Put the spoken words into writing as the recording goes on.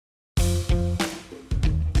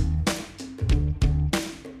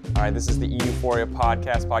All right, this is the Euphoria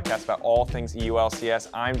podcast about all things EULCS.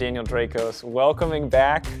 I'm Daniel Dracos, welcoming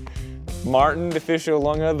back Martin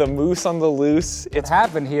DeFiscio-Lunga, the moose on the loose. It's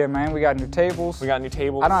happened here, man. We got new tables. We got new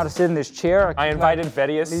tables. I don't know how to sit in this chair. I invited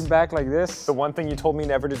Vedius. Lean back like this. The one thing you told me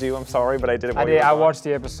never to do. I'm sorry, but I did it. I watched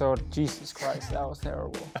the episode. Jesus Christ, that was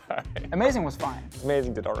terrible. Right. Amazing was fine.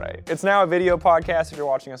 Amazing did all right. It's now a video podcast. If you're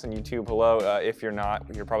watching us on YouTube, hello. If you're not,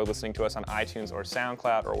 you're probably listening to us on iTunes or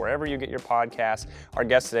SoundCloud or wherever you get your podcasts. Our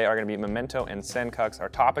guests today are going to be Memento and Sencux. Our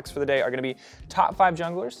topics for the day are going to be top 5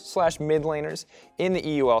 junglers / mid laners in the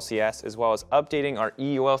EULCS, as well as updating our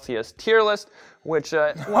EULCS tier list, which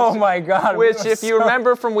oh my God, which if you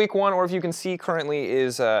remember from week 1, or if you can see currently,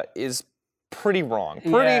 is pretty wrong,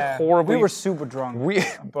 pretty horrible. We were super drunk.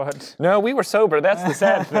 No, we were sober. That's the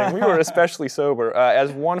sad thing. We were especially sober.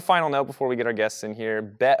 As one final note before we get our guests in here,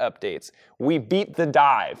 bet updates. We beat the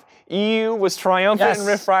dive. EU was triumphant in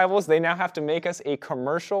Rift Rivals. They now have to make us a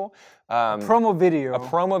commercial promo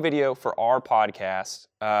video for our podcast.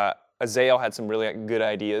 Azael had some really good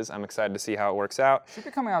ideas. I'm excited to see how it works out. Should be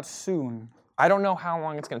coming out soon. I don't know how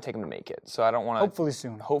long it's going to take him to make it, so I don't want to...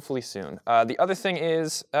 Hopefully soon. The other thing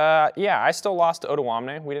is, I still lost to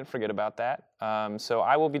Odoamne. We didn't forget about that. So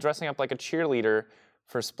I will be dressing up like a cheerleader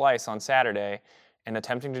for Splyce on Saturday and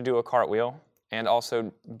attempting to do a cartwheel and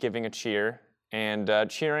also giving a cheer and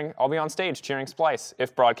cheering. I'll be on stage cheering Splyce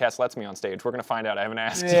if broadcast lets me on stage. We're going to find out. I haven't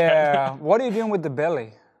asked yet. Yeah. What are you doing with the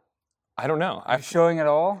belly? I don't know. Are you showing it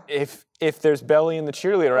all? If there's belly in the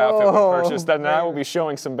cheerleader outfit we purchased, then I will be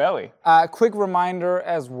showing some belly. Quick reminder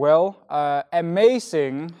as well,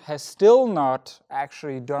 Amazing has still not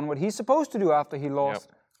actually done what he's supposed to do after he lost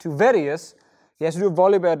to Vedius. He has to do a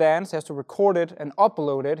volleyball dance, he has to record it and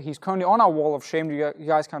upload it. He's currently on our wall of shame. You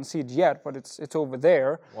guys can't see it yet, but it's over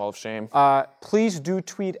there. Wall of shame. Please do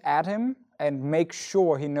tweet at him and make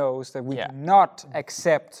sure he knows that we do not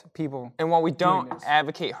accept people. And while we don't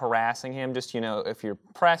advocate harassing him, just, if you're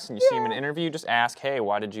pressed and you see him in an interview, just ask, hey,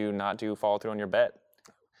 why did you not do follow through on your bet?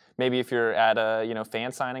 Maybe if you're at a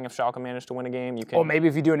fan signing, if Schalke managed to win a game, you can... Or maybe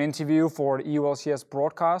if you do an interview for the EULCS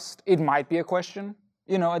broadcast, it might be a question,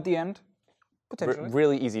 at the end. Potentially.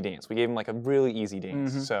 Really easy dance. We gave him a really easy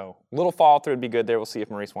dance. So a little follow through would be good there. We'll see if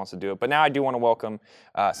Maurice wants to do it. But now I do want to welcome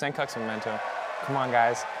Sencux and Memento. Come on,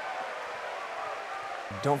 guys.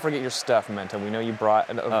 Don't forget your stuff, Memento. We know you brought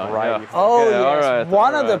a variety. All right.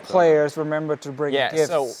 One of the players remembered to bring gifts.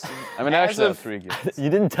 So, actually have 3 gifts. You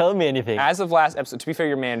didn't tell me anything. As of last episode, to be fair,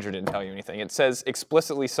 your manager didn't tell you anything. It says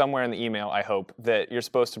explicitly somewhere in the email, I hope, that you're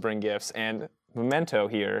supposed to bring gifts. And Memento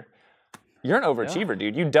here, you're an overachiever,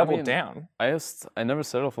 dude. You doubled down. I never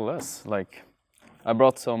settle for less. I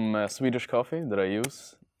brought some Swedish coffee that I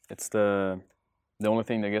use. It's the only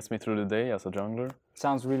thing that gets me through the day as a jungler.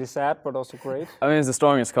 Sounds really sad, but also great. It's the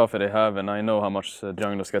strongest coffee they have, and I know how much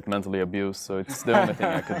junglers get mentally abused, so it's the only thing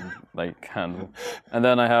I could handle. And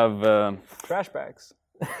then I have trash bags.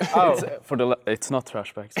 It's not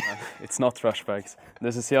trash bags, man. It's not trash bags.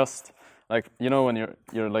 This is just when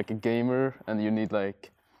you're like a gamer and you need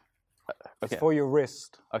It's for your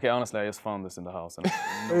wrist. Okay, honestly, I just found this in the house. And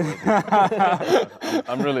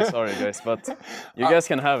I'm really sorry, guys, but you guys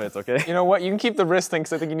can have it, okay? You know what? You can keep the wrist thing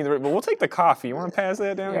because I think you need the wrist, but we'll take the coffee. You want to pass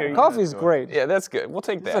that down? Yeah, coffee is great. Yeah, that's good. We'll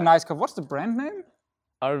take that. It's a nice cup. What's the brand name?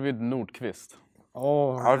 Arvid Nordqvist.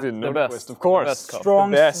 Oh, Arvid Nordqvist, the best, of course. The best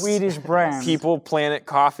strong Swedish brand. People Planet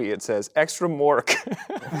Coffee, it says. Extra Mork.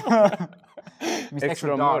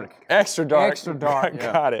 Extra dark. Extra dark. Extra dark.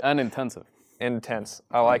 Got it. And intensive. Intense.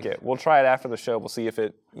 I like it. We'll try it after the show. We'll see if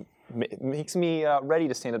it makes me ready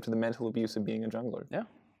to stand up to the mental abuse of being a jungler. Yeah.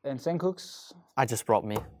 And Sencux? I just brought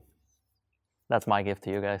me. That's my gift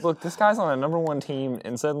to you guys. Look, this guy's on a #1 team,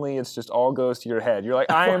 and suddenly it's just all goes to your head. You're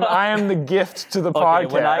like, I am the gift to the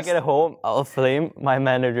podcast. When I get home, I'll flame my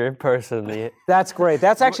manager personally. That's great.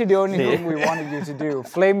 That's actually the only thing we wanted you to do.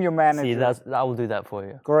 Flame your manager. See, I will do that for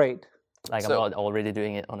you. Great. I'm already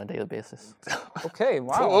doing it on a daily basis. Okay,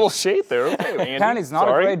 wow. It's a little shade there. Okay, Andy. Apparently it's not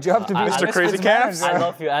a great job to be Mr. Crazy Caps. I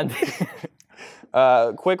love you, Andy.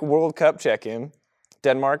 Quick World Cup check-in.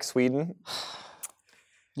 Denmark, Sweden.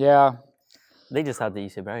 Yeah. They just had the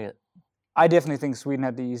easy bracket. I definitely think Sweden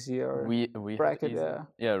had the easier we bracket.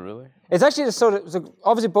 Yeah, really? It's actually so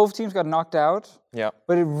obviously both teams got knocked out. Yeah.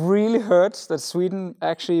 But it really hurts that Sweden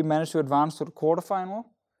actually managed to advance to the quarterfinal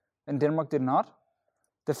and Denmark did not.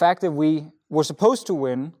 The fact that we were supposed to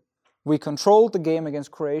win, we controlled the game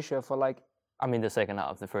against Croatia for the second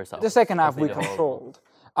half, the first half. The second half we controlled.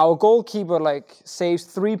 Our goalkeeper saves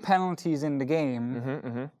 3 penalties in the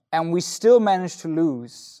game, and we still managed to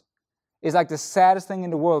lose. is like the saddest thing in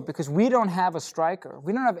the world because we don't have a striker.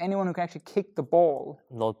 We don't have anyone who can actually kick the ball.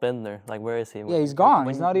 Not Bender. Like, where is he? Yeah, he's gone.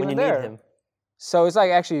 He's not even when you there. need him. So it's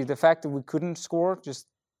like actually the fact that we couldn't score just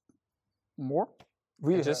more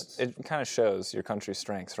really hurts. It kind of shows your country's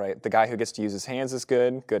strengths, right? The guy who gets to use his hands is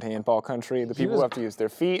good handball country. The people who have to use their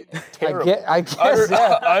feet, terrible. I guess,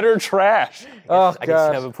 yeah. Utter trash. Oh, I guess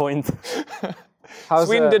you have God. a point.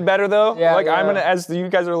 Sweden did better though. Yeah, like I'm yeah. gonna, as you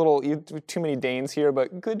guys are too many Danes here,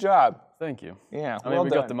 but good job. Thank you. Yeah, I mean, well we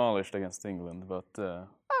done. got demolished against England, but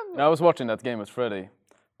I was watching that game with Freddie,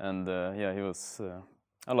 and yeah, he was.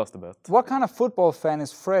 I lost the bet. What kind of football fan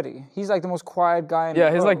is Freddie? He's like the most quiet guy in the Yeah,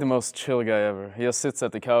 world. he's like the most chill guy ever. He just sits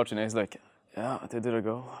at the couch and he's like, "Yeah, they did a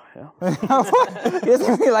goal. Yeah, He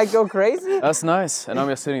doesn't really like go crazy? that's nice." And I'm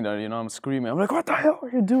just sitting there, I'm screaming. I'm like, "What the hell are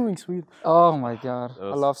you doing, Sweden?" Oh my God.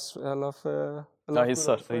 I love No, he's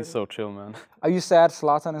good old Freddie. so chill, man. Are you sad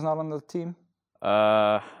Zlatan is not on the team?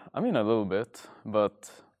 I mean, a little bit,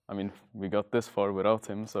 but I mean, we got this far without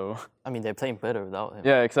him, so. I mean, they're playing better without him.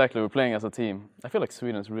 Yeah, exactly. We're playing as a team. I feel like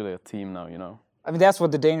Sweden is really a team now, I mean, that's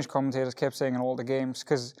what the Danish commentators kept saying in all the games.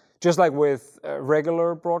 Because just like with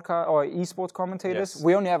regular broadcast or esports commentators, Yes.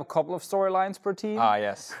 we only have a couple of storylines per team. Ah,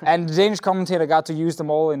 yes. And the Danish commentator got to use them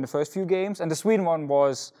all in the first few games. And the Sweden one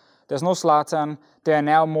was, there's no Zlatan. They're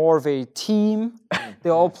now more of a team. They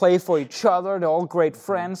all play for each other. They're all great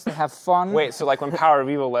friends. They have fun. Wait, so like when Power of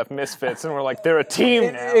Evil left Misfits, and we're like, they're a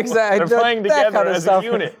team now. Exactly. They're playing together as a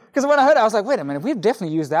unit. Because when I heard it, I was like, wait a minute, we've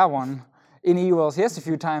definitely used that one in EULCS a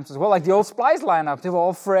few times as well. Like the old Splice lineup, they were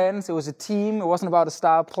all friends. It was a team. It wasn't about a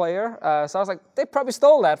star player. So I was like, they probably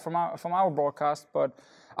stole that from our broadcast. But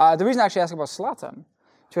the reason I actually asked about Zlatan,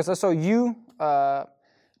 because I saw you,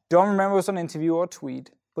 don't remember it was an interview or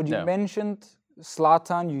tweet, but you Yeah. mentioned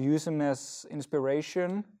Zlatan, you use him as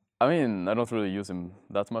inspiration. I mean, I don't really use him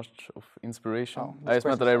that much of inspiration. Oh, I just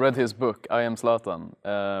meant that I read his book, I Am Zlatan,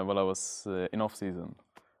 while I was in off-season.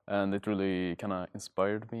 And it really kind of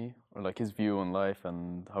inspired me, or like his view on life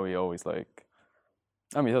and how he always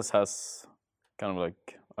he just has kind of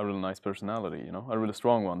like a really nice personality, a really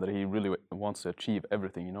strong one that he really wants to achieve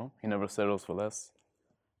everything, He never settles for less.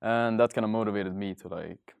 And that kind of motivated me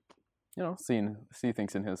to see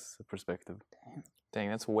things in his perspective. Dang,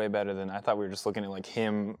 that's way better than I thought. We were just looking at like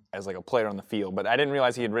him as like a player on the field, but I didn't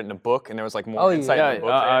realize he had written a book and there was like more insight in the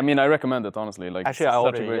book. I mean, I recommend it honestly. Like, Actually, I it's such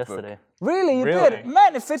ordered a it great yesterday. book. Really, you Really? did?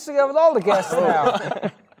 Man, it fits together with all the guests now.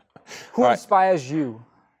 Who right. inspires you?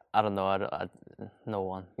 I don't know. No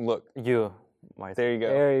one. Look, You, Martin. there you go.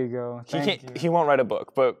 There you go. He can't. He won't write a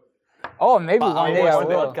book, but Oh, maybe one day I watch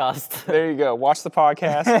the will. podcast. there you go. Watch the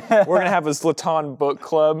podcast. We're gonna have a Zlatan book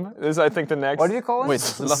club. This is, I think, the next. What do you call it? Wait,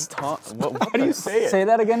 Zlatan? What How do you say it? Say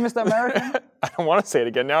that again, Mr. American. I don't want to say it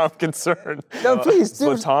again. Now I'm concerned. No, please do.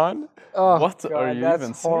 Zlatan. What God, are you that's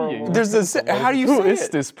even horrible. saying? There's this. How do you Who say is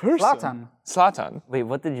it? this person? Zlatan. Zlatan. Wait,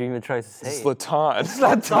 what did you even try to say? Zlatan.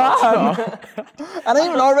 Zlatan. And I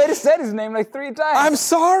even already said his name like 3 times. I'm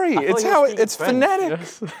sorry. It's you how were it's speaking phonetic.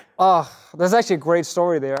 Oh, there's actually a great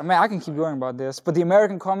story there. I mean, I can keep going about this, but the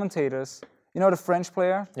American commentators, the French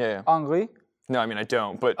player, Yeah. Henry. No, I mean I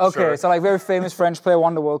don't. But Okay, sure. so like very famous French player,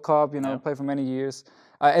 won the World Cup, played for many years.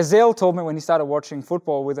 Azale told me when he started watching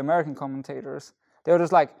football with American commentators, they were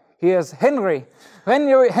just like, here's Henry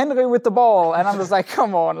with the ball. And I'm just like,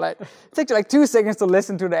 come on, like, it takes you like 2 seconds to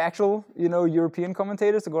listen to the actual, European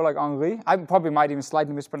commentators to go like Henry. I probably might even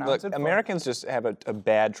slightly mispronounce Look, it. Americans just have a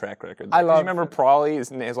bad track record. I love- You remember Prawley?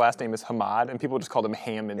 His last name is Hamad, and people just called him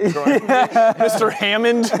Hammond. Mr.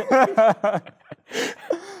 Hammond.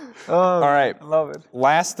 All right. I love it.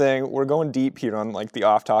 Last thing, we're going deep here on like the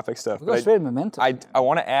off-topic stuff. Go but straight to Memento. I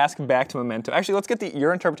want to ask back to Memento. Actually, let's get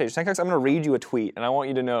your interpretation. I'm going to read you a tweet, and I want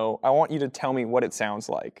you to tell me what it sounds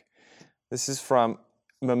like. This is from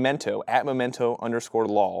Memento,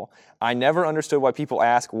 @Memento_lol. I never understood why people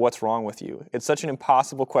ask what's wrong with you. It's such an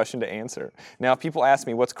impossible question to answer. Now, if people ask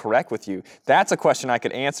me what's correct with you, that's a question I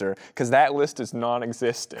could answer, because that list is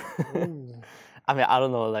non-existent. I mean, I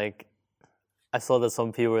don't know, like, I saw that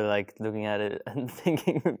some people were like looking at it and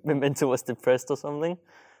thinking Memento was depressed or something.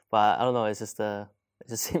 But I don't know, it just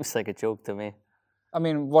seems like a joke to me. I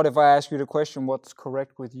mean, what if I ask you the question, what's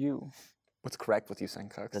correct with you? What's correct with you,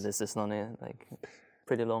 Senkux? That this is not like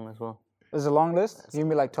pretty long as well. There's a long list? You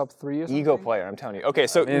mean like top 3 or something? Ego player, I'm telling you. Okay,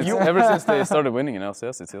 so you Ever since they started winning in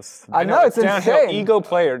LCS, it's just. I know, it's downhill, insane. ego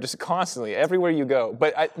player, just constantly, everywhere you go.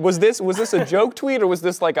 But was this a joke tweet, or was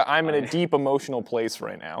this like I'm in a deep emotional place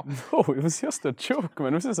right now? Oh, it was just a joke,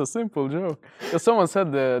 man. It was just a simple joke. Because someone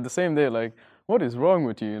said the same day, like, what is wrong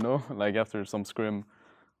with you, Like after some scrim.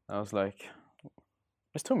 I was like,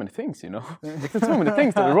 there's too many things, you know. There's too many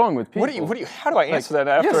things that are wrong with people. How do I answer that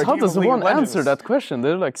after? Yes, a how game does of League of one Legends? answer that question?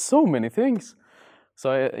 There are like so many things.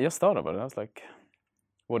 So I just thought about it. I was like,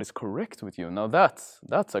 what is correct with you? Now that's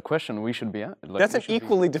a question we should be like. That's an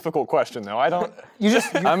equally difficult question, though. I don't. You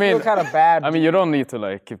feel kind of bad. I mean, you don't need to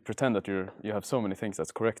like pretend that you have so many things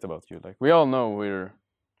that's correct about you. Like we all know we're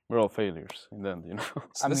all failures in the end, you know.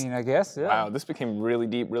 I guess, yeah. Wow, this became really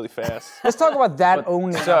deep, really fast. Let's talk about that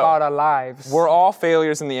only, about our lives. We're all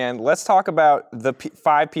failures in the end. Let's talk about the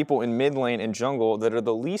 5 people in mid lane and jungle that are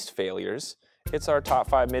the least failures. It's our top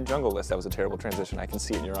 5 mid jungle list. That was a terrible transition. I can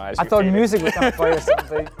see it in your eyes. I thought music was gonna play or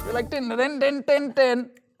something. You're like, din, din, din, din, din.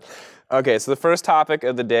 Okay, so the first topic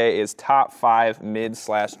of the day is top 5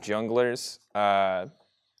 mid/junglers.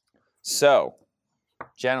 So,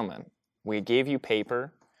 gentlemen, we gave you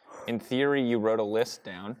paper. In theory, you wrote a list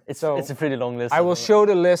down. It's a pretty long list. I will show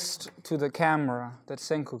the list to the camera that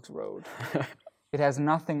Sencooks wrote. It has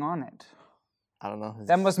nothing on it. I don't know.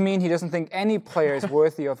 That must mean he doesn't think any player is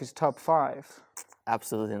worthy of his top 5.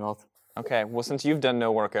 Absolutely not. Okay, well, since you've done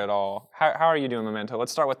no work at all, how are you doing, Memento?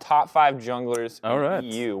 Let's start with top 5 junglers All right.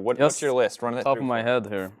 in EU. What's your list? Run it Top through of my head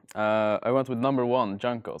here. I went with number 1,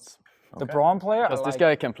 Junkos. The Braum player? Because this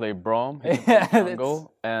guy can play Braum, he can play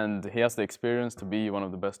jungle, and he has the experience to be one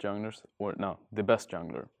of the best junglers, or no, the best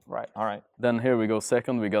jungler. Right. All right. Then here we go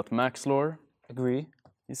second, we got Maxlore. Agree.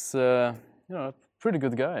 He's, a pretty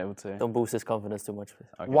good guy, I would say. Don't boost his confidence too much.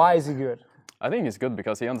 Okay. Why is he good? I think he's good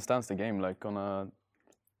because he understands the game like on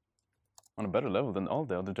a better level than all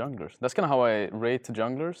the other junglers. That's kind of how I rate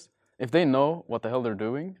junglers. If they know what the hell they're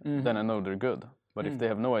doing, then I know they're good. But if they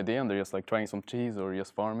have no idea and they're just like trying some cheese or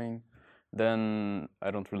just farming, then I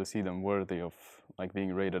don't really see them worthy of like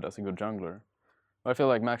being rated as a good jungler. I feel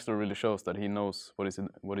like Maxlore really shows that he knows what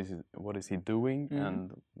is he doing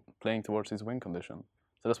and playing towards his win condition.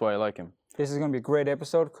 So that's why I like him. This is going to be a great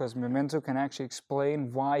episode because Memento can actually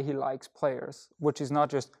explain why he likes players, which is not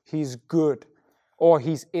just he's good or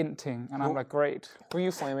he's inting. And I'm like, great. Who are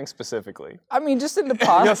you flaming specifically? I mean, just in the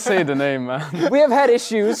past, Just say the name, man. we have had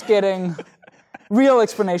issues getting real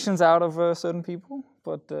explanations out of certain people,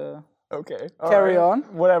 but Okay. carry on.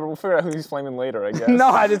 Whatever, we'll figure out who he's flaming later, I guess.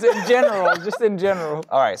 No, just in general, just in general.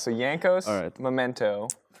 All right, so Jankos, All right. Memento,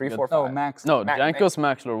 3, 4, 5. Oh, Max. No, Jankos,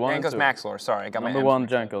 Maxlore, 1 and Jankos, 2. Maxlore, sorry, I got Number my 1,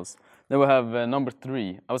 M's mixed up. Jankos. Then we have number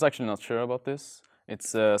 3. I was actually not sure about this.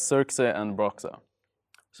 It's Xerxe and Broxah.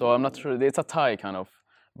 So I'm not sure. It's a tie, kind of.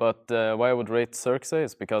 But why I would rate Xerxe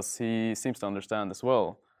is because he seems to understand as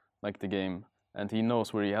well, like the game, and he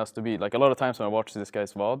knows where he has to be. Like a lot of times when I watch this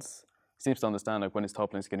guy's VODs, he seems to understand like when his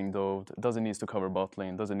top lane is getting doved, does he need to cover bot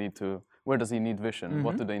lane, where does he need vision,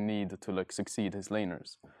 what do they need to like succeed his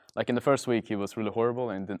laners. Like in the first week he was really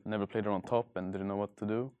horrible and never played around top and didn't know what to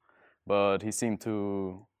do, but he seemed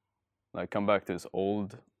to like come back to his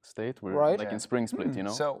old state where like in spring split, you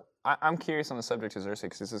know. So I'm curious on the subject of Xerxe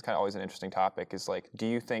because this is kind of always an interesting topic. Is like, do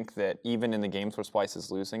you think that even in the games where Splyce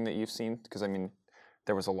is losing that you've seen, because I mean,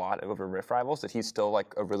 there was a lot over Rift Rivals, that he's still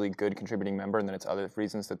like a really good contributing member, and then it's other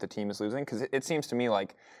reasons that the team is losing? Because it seems to me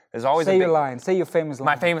like there's always Say a your big, line. Say your famous line.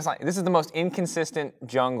 my famous line. This is the most inconsistent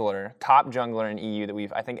jungler, top jungler in EU that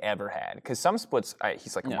we've I think ever had. Because some splits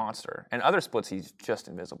he's like a monster, and other splits he's just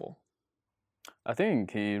invisible. I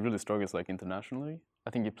think he really struggles like internationally. I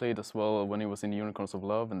think he played as well when he was in Unicorns of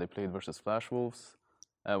Love and they played versus Flash Wolves.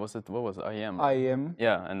 What was it? IM? IM.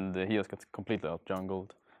 Yeah, and he just got completely out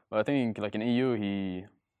jungled. But I think like in EU he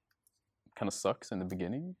kind of sucks in the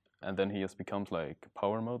beginning, and then he just becomes like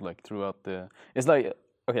power mode like throughout the. It's like,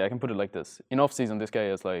 okay, I can put it like this: in off season, this guy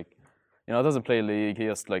is like, doesn't play League. He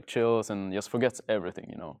just like chills and just forgets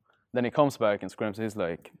everything, Then he comes back and scrims. He's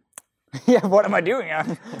like, Yeah, what am I doing?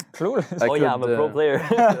 I'm clueless. Oh yeah, I'm a pro player.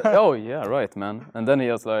 oh yeah, right, man. And then he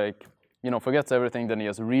just like, forgets everything. Then he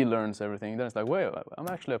just relearns everything. Then it's like, wait, I'm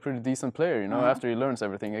actually a pretty decent player, after he learns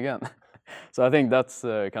everything again. So I think that's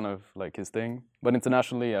kind of like his thing. But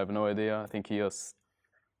internationally, I have no idea. I think his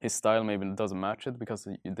style maybe doesn't match it because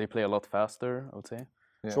they play a lot faster, I would say.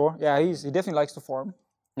 Yeah. Sure. Yeah, he definitely likes to farm.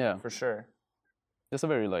 Yeah, For sure. just a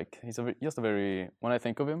very when I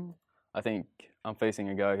think of him, I think I'm facing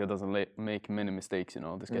a guy who doesn't make many mistakes,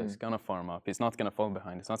 This guy's gonna farm up. He's not gonna fall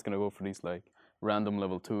behind. He's not gonna go for these like random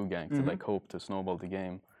level 2 ganks that like hope to snowball the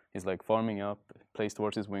game. He's like farming up, plays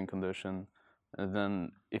towards his win condition, and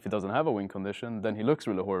then if he doesn't have a win condition, then he looks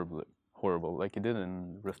really horrible like he did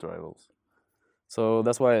in Rift Rivals. So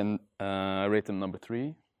that's why I rate him number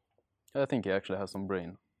 3. I think he actually has some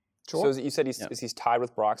brain. Sure. So you said he's tied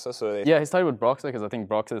with Broxah, so Yeah, he's tied with Broxah because I think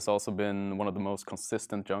Broxah has also been one of the most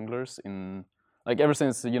consistent junglers in, like ever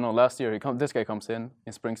since last year. This guy comes in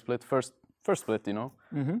Spring Split. First first split, you know.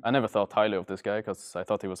 I never thought highly of this guy because I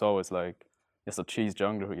thought he was always like just a cheese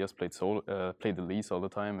jungler who just played the leads all the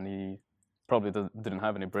time, and he probably didn't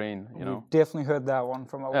have any brain, you know. Definitely heard that one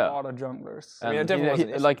from a lot of junglers. I mean, it definitely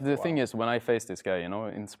wasn't like the thing is, when I face this guy, you know,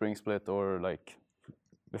 in spring split or like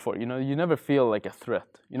before, you know, you never feel like a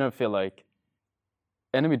threat. You never feel like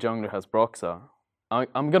enemy jungler has Broxa.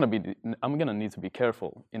 I'm gonna need to be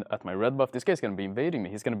careful at my red buff. This guy's gonna be invading me.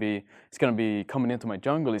 He's gonna be coming into my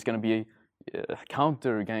jungle. He's gonna be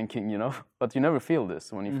counter ganking, you know. But you never feel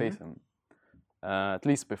this when you face him. At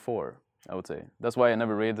least before, I would say. That's why I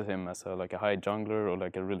never rated him as a high jungler or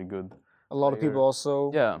like a really good. A lot of people also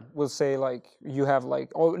will say like you have like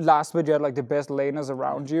last split you had like the best laners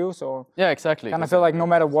around you, so yeah, exactly. Kind of feel like no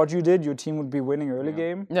matter what you did, your team would be winning early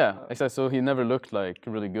game. Yeah, exactly. So he never looked like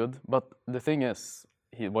really good. But the thing is,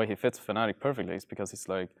 why he fits Fnatic perfectly is because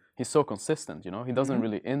he's so consistent. You know, he doesn't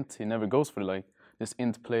really int. He never goes for like this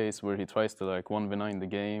int plays where he tries to like 1v9 the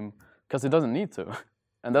game because he doesn't need to,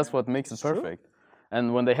 and that's what makes it perfect.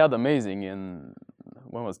 And when they had Amazing in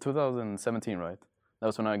when was 2017, right? That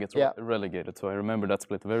was when I get relegated, so I remember that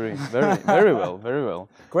split very well, very well.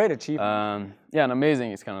 Great achievement. Yeah, and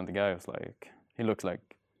Amazing is kind of the guy who's like, he looks like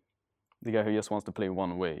the guy who just wants to play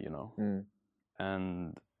one way, you know.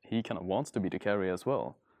 And he kind of wants to be the carry as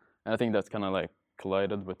well. And I think that's kind of like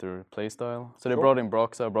collided with their playstyle. So they brought in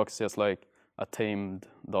Broxa. Broxa's just like a tamed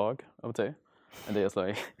dog, I would say. And they just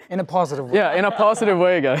like... in a positive way. Yeah, in a positive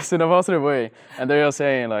way, guys, in a positive way. And they're just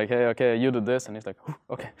saying like, hey, okay, you do this. And he's like,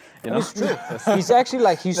 okay, you know? It's true. He's actually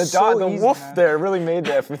like, he's the easy, wolf man. there really made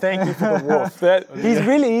that. Thank you for the wolf. He's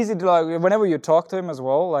really easy to like, whenever you talk to him as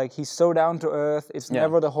well, like he's so down to earth. It's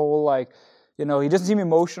never the whole like, you know, he doesn't seem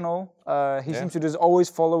emotional. He seems to just always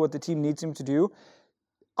follow what the team needs him to do.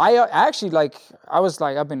 I actually like,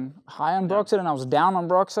 I've been high on Broxa and I was down on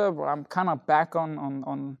Broxa, but I'm kind of back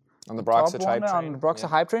on the Broxa hype train. On the Broxa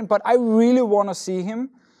hype train, but I really want to see him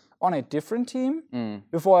on a different team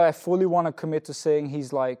before I fully want to commit to saying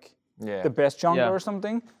he's like the best jungler or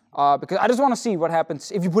something. Because I just want to see what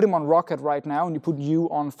happens if you put him on Rocket right now and you put you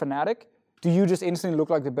on Fnatic. Do you just instantly look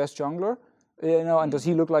like the best jungler? You know, and does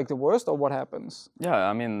he look like the worst, or what happens? Yeah,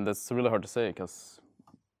 I mean that's really hard to say because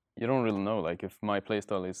you don't really know. Like if my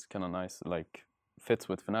playstyle is kind of nice, like fits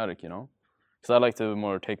with Fnatic, you know. Because I like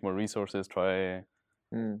to take more resources, try.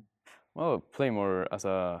 Well, play more as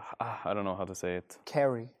a, I don't know how to say it.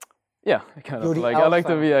 Carry. Yeah, kind of. Like I like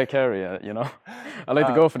to be a carrier, you know. I like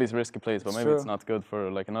to go for these risky plays, but maybe it's not good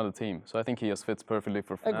for like another team. So I think he just fits perfectly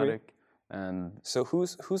for Fnatic. And so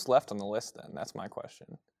who's left on the list then? That's my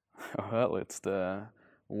question. Well, it's the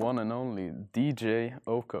one and only DJ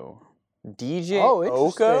Oko. DJ Interesting.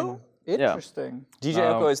 Oko? Interesting. DJ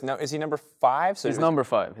Oko is he number 5? So he's number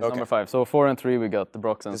 5. He's number 5. So 4 and 3 we got the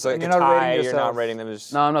Brox and. It's like a tie. You're not rating them.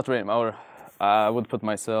 No, I'm not rating them. I would put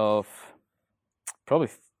myself probably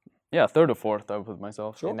third or fourth. I would put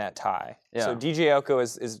myself in that tie. Yeah. So DJ Oko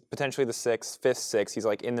is potentially the 6th, 5th, 6th. He's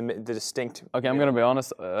like in the distinct. Okay, I'm gonna be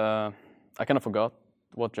honest. I kind of forgot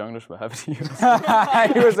what junglers we have to use.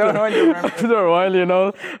 He was the only one you remember. After a while, you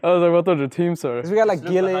know, I was like, what other teams are? We got like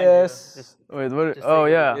Gilius. Wait, what? Oh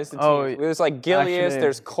yeah. It was like Gilius.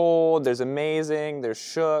 There's Cold. There's Amazing. There's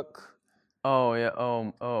Shook. Oh yeah.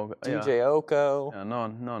 DJ Oko. Yeah,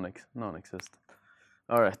 non-existent.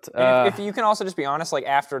 All right. If you can also just be honest, like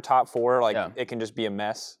after top 4, like it can just be a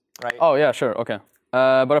mess, right? Oh yeah, sure, okay.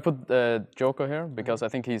 But I put Joko here because I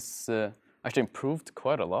think he's actually improved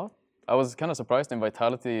quite a lot. I was kind of surprised in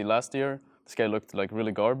Vitality last year. This guy looked like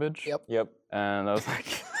really garbage. Yep. And I was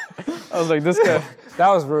like, this guy. That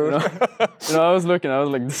was rude. You know, I was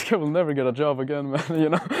like, this guy will never get a job again, man. You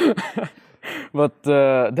know. But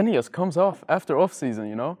then he just comes off after off season.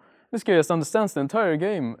 You know, this guy just understands the entire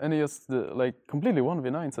game, and he just like completely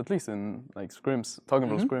 1v9s at least in like scrims, talking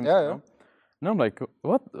about scrims. Yeah, you know? And I'm like,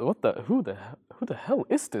 who the hell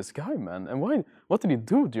is this guy, man? And what did he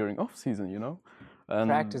do during off season? You know.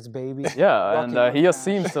 Practice, baby. Yeah, and he just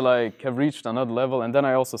seems to like have reached another level. And then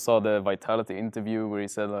I also saw the Vitality interview where he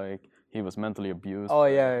said like he was mentally abused. Oh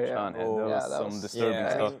yeah. And there was some disturbing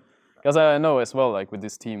stuff. Because I know as well, like with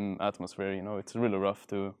this team atmosphere, you know, it's really rough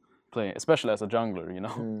to play, especially as a jungler, you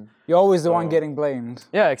know. You're always the one getting blamed.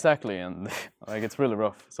 Yeah, exactly, and like it's really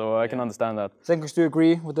rough. So I can understand that. Zenkers, do you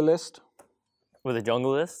agree with the list? With the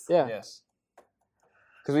jungle list? Yeah. Yes.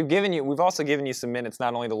 Because we've also given you some minutes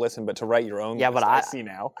not only to listen but to write your own. Yeah, list, but I see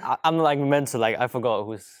now. I'm like meant to like I forgot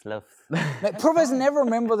who's left. Professors never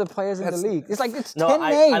remember the players in the league. It's like it's No, 10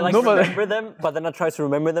 I names. like remember them, but then I try to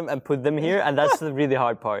remember them and put them here, and that's the really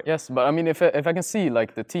hard part. Yes, but I mean, if I can see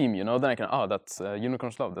like the team, you know, then I can. Oh, that's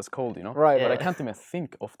Unicorns Love. That's Cold, you know. Right. But I Yeah. can't even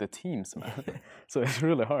think of the teams, man. So it's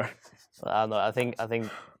really hard. I don't know.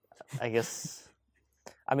 I guess.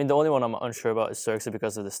 I mean, the only one I'm unsure about is Xerxes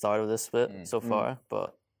because of the start of this split so far.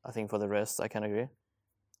 But I think for the rest, I can agree.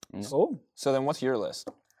 Oh. So then, what's your list?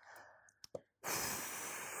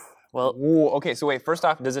 Well, Ooh, okay, so wait. First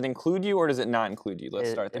off, does it include you or does it not include you? Let's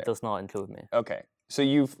it, start there. it does not include me. Okay, so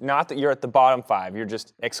you've not that you're at the bottom 5. You're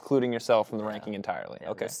just excluding yourself from the ranking entirely.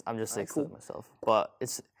 Okay. I'm just excluding myself. But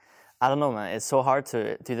I don't know, man. It's so hard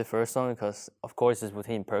to do the first one because, of course, it's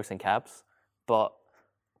between Perkz and Caps. But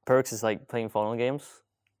Perkz is like playing funnel games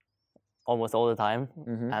almost all the time.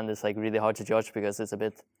 And it's like really hard to judge because it's a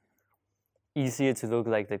bit easier to look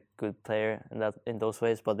like the good player in those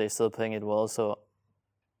ways, but they're still playing it well. So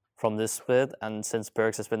from this split, and since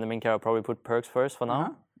Perkz has been the main character, I'll probably put Perkz first for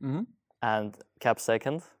now. And Caps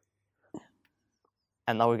second.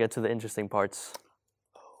 And now we get to the interesting parts.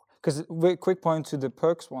 Because quick point to the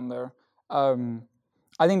Perkz one there.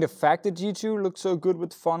 I think the fact that G2 looked so good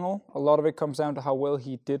with funnel, a lot of it comes down to how well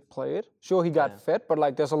he did play it. Sure, he got fed, but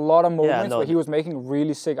like there's a lot of moments where he was making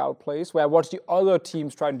really sick outplays, where I watched the other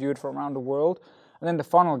teams try to do it from around the world. And then the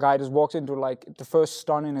funnel guy just walks into like the first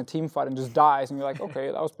stun in a team fight and just dies, and you're like,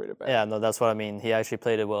 okay, that was pretty bad. Yeah, no, that's what I mean. He actually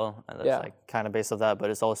played it well, and that's like kind of based on that.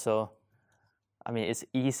 But it's also, I mean, it's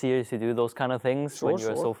easier to do those kind of things when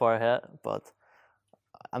you're so far ahead. But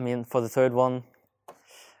I mean, for the third one,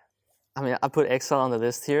 I mean, I put Exile on the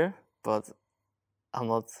list here, but I'm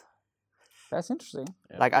not. That's interesting.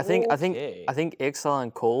 Like I think Exile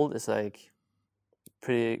and Cold is like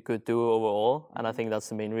pretty good duo overall, and I think that's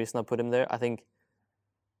the main reason I put him there. I think.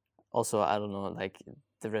 Also, I don't know, like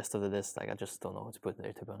the rest of the list, like I just don't know who to put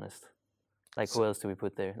there, to be honest. Like who else do we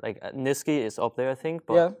put there? Like Nisqy is up there, I think.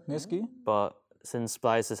 But, yeah, Nisqy. But since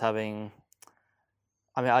Splyce is having,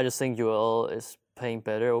 I mean, I just think UL is playing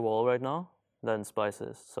better overall right now than Splyce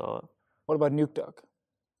is. So. What about Nuke Duck?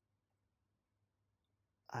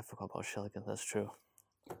 I forgot about Sheligan, that's true.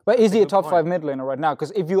 But is he a top 5 mid laner right now?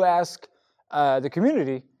 Because if you ask the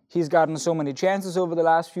community, he's gotten so many chances over the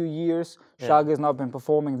last few years. Schalke has not been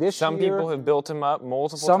performing this year. Some people have built him up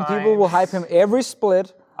multiple times. Some people will hype him every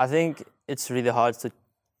split. I think it's really hard to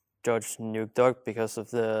judge Nuke Duck because of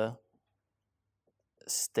the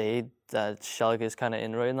state that Schalke is kind of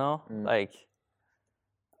in right now. Like,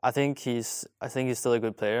 I think he's still a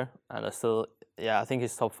good player, and I think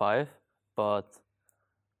he's top 5, but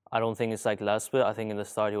I don't think it's like last split. I think in the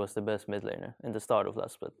start he was the best mid laner in the start of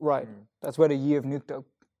last split. Right. That's where the year of Nuke Duck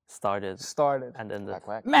started. And ended.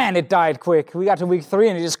 Man, it died quick. We got to week 3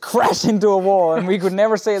 and it just crashed into a wall, and we could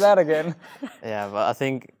never say that again. Yeah, but I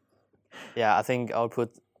think I'll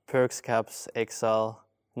put Perkz, Caps, Exile,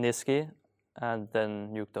 Nisqy, and then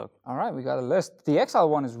Nuke Duck. All right, we got a list. The Exile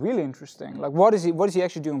one is really interesting. Like, what is he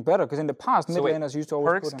actually doing better? Because in the past, mid laners used to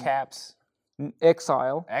always Perkz, put him. Caps,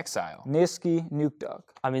 Exile, Nisqy, Nuke Duck.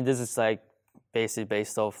 I mean, this is like basically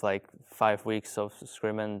based off like 5 weeks of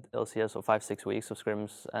scrim and LCS, or 5-6 weeks of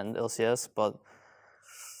scrims and LCS. But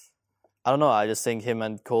I don't know. I just think him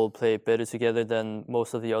and Cole play better together than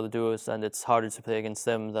most of the other duos, and it's harder to play against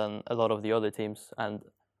them than a lot of the other teams. And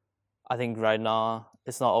I think right now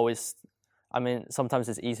it's not always. I mean, sometimes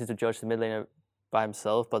it's easy to judge the mid laner by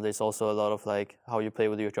himself, but there's also a lot of like how you play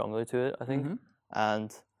with your jungler to it, I think.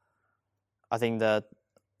 And I think that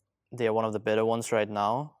they're one of the better ones right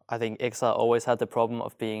now. I think Exile always had the problem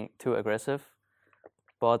of being too aggressive,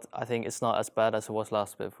 but I think it's not as bad as it was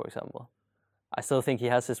last split, for example. I still think he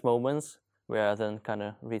has his moments where I then kind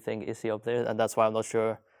of rethink, is he up there? And that's why I'm not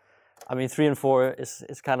sure. I mean, 3 and 4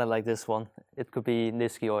 is kind of like this one. It could be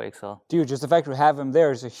Nisqy or Exile. Dude, just the fact we have him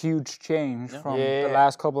there is a huge change from the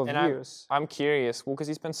last couple of years. I'm curious, well, because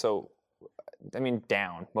he's been so, I mean,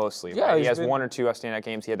 down mostly. Yeah, right? He has 1 or 2 outstanding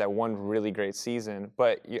games. He had that one really great season.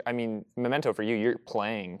 But, I mean, Memento for you, you're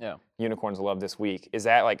playing Unicorns Love this week. Is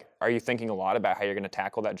that like, are you thinking a lot about how you're going to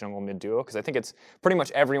tackle that jungle mid duo? Because I think it's pretty much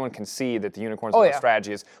everyone can see that the Unicorns Love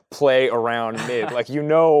strategy is play around mid. Like, you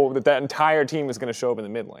know that entire team is going to show up in the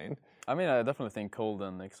mid lane. I mean, I definitely think Cold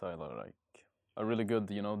and Exile are like a really good,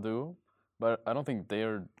 duo. But I don't think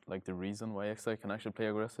they're like the reason why Exile can actually play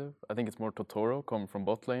aggressive. I think it's more Totoro coming from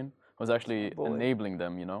bot lane was actually enabling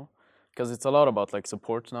them, because it's a lot about like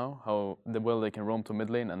support now, how well they can roam to mid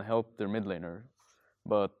lane and help their mid laner.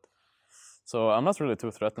 But so I'm not really too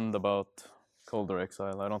threatened about Cold or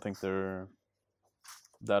Exile. I don't think they're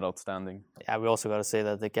that outstanding. Yeah, we also got to say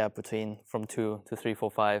that the gap between from 2 to 3,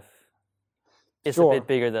 4, 5 is Sure. a bit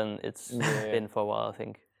bigger than it's been for a while, I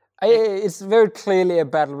think. It's very clearly a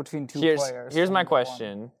battle between two players. Here's my and one.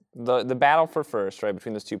 question. The battle for first, right,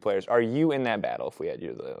 between those two players. Are you in that battle if we had you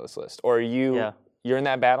to this list? Or are you you're in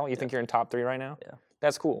that battle? You think you're in top 3 right now? Yeah.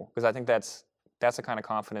 That's cool, because I think that's the kind of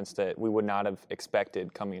confidence that we would not have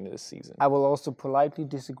expected coming into this season. I will also politely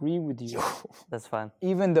disagree with you. That's fine.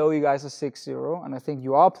 Even though you guys are 6-0, and I think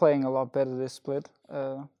you are playing a lot better this split.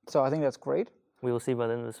 So I think that's great. We will see by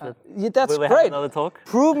the end of the split. Yeah, that's Will we have great. another talk?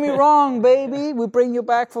 Prove me wrong, baby. We bring you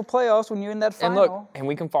back for playoffs when you're in that And final. look, and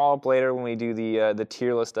we can follow up later when we do the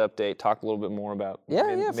tier list update, talk a little bit more about for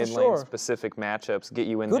mid-lane sure. specific matchups, get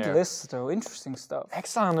you in Good there. list, though. Interesting stuff.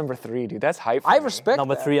 Exile number 3, dude. That's hype. I for me. respect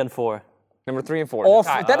Number that. 3 and 4. Number 3 and 4. Off.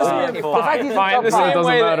 That That doesn't okay, mean fine, he's in fine. top The five. same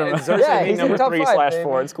Doesn't way matter, that man. Xerxes Yeah, being he's in number top 3 five, /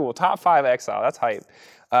 4. baby. It's cool. Top 5 Exile. That's hype.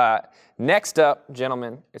 Next up,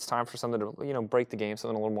 gentlemen, it's time for something to break the game,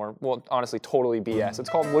 something a little more, well, honestly, totally BS. It's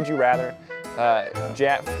called Would You Rather.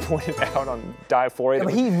 Jack pointed out on Dive 4.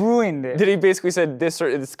 But he ruined it. Did he basically said this or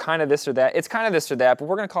it's kind of this or that? It's kind of this or that, but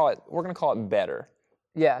we're gonna call it better.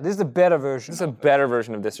 Yeah, this is the better version. This is a better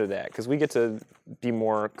version of this or that because we get to be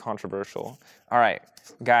more controversial. All right,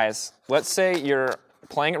 guys, let's say you're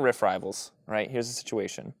playing at Rift Rivals. Right, here's the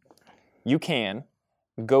situation. You can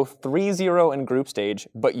go 3-0 in group stage,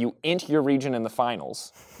 but you int your region in the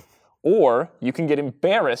finals. Or you can get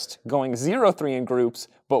embarrassed going 0-3 in groups,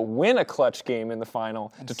 but win a clutch game in the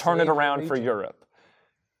final to turn it save your around for region. Europe.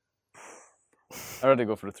 I'd rather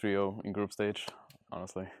go for the 3-0 in group stage,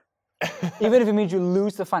 honestly. Even if it means you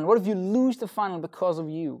lose the final. What if you lose the final because of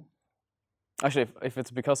you? Actually, if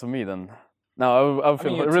it's because of me, then no, I would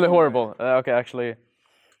feel you're really team, horrible. Okay, actually,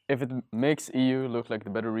 if it makes EU look like the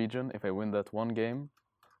better region, if I win that one game,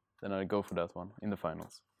 then I go for that one in the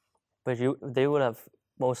finals. But they would have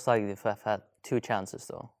most likely have had 2 chances,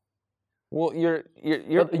 though. Well,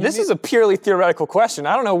 this is a purely theoretical question.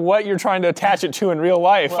 I don't know what you're trying to attach it to in real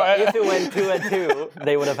life. Well, if it went 2 and 2,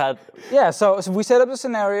 they would have had. Yeah, so we set up the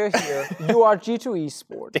scenario here. You are G2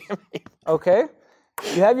 Esports. Okay?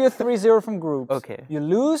 You have your 3-0 from groups. Okay. You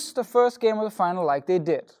lose the first game of the final like they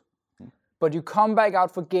did. But you come back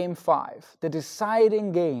out for game 5, the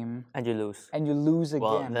deciding game, And you lose. and you lose again.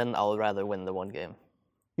 Well, then I would rather win the one game.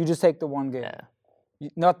 You just take the one game. Yeah.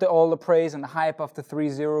 Not all the praise and the hype of the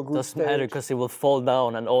 3-0 group Doesn't stage. matter because it will fall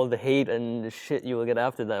down and all the hate and the shit you will get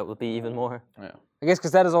after that will be even more. Yeah. I guess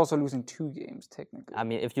because that is also losing 2 games, technically. I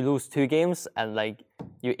mean, if you lose 2 games and like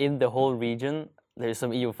you're in the whole region, there's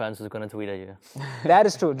some EU fans who's gonna tweet at you. That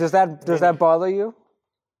is true. Does that bother you?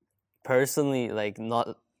 Personally, like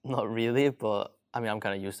not really, but I mean, I'm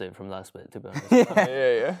kind of used to it from last split, to be honest.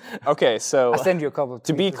 yeah. Okay, so I'll send you a couple of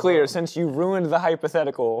to be tweets as clear, well. since you ruined the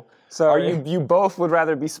hypothetical, Sorry. you both would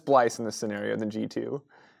rather be Splice in this scenario than G2?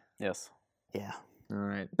 Yes. Yeah. All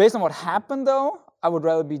right. Based on what happened, though, I would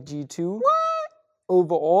rather be G2.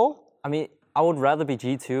 Overall? I mean, I would rather be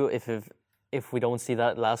G2 if we don't see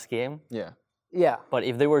that last game. Yeah. Yeah. But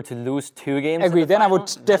if they were to lose 2 games, in Agreed. the Then I final,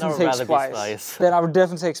 would definitely take rather be Splice. Then I would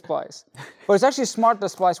definitely take Splice. But it's actually smart that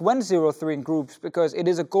Splice went 0-3 in groups because it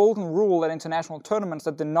is a golden rule at international tournaments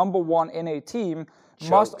that the number 1 NA team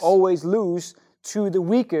must always lose to the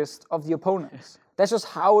weakest of the opponents. That's just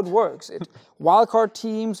how it works. Wildcard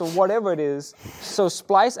teams or whatever it is. So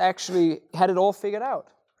Splice actually had it all figured out.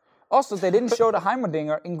 Also, they didn't show the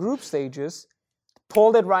Heimerdinger in group stages.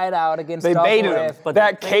 Pulled it right out against They baited WF. him. But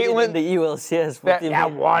That they played it in Caitlyn- the ULCS. What do you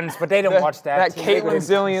mean? once, but they don't watch that. That team. Caitlyn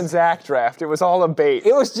Zillion Zach draft, it was all a bait.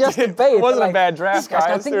 It was just a bait. It wasn't like, a bad draft, these guys. I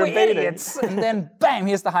guys. think They were we're baited. idiots. And then, bam,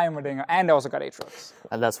 here's the Heimerdinger. And they also got Aatrox.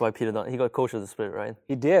 And that's why Peter he got coach of the split, right?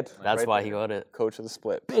 He did. That's Right why there. he got it. Coach of the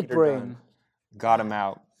split. Big Peter brain. Dunn. Got him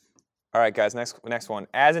out. All right, guys, next one.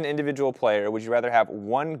 As an individual player, would you rather have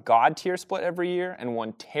 1 God tier split every year and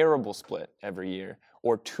 1 terrible split every year,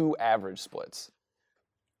 or 2 average splits?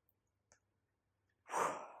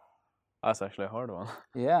 That's actually a hard one.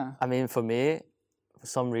 Yeah. I mean, for me, for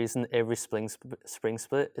some reason, every spring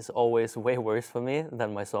split is always way worse for me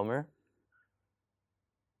than my summer.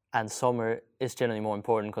 And summer is generally more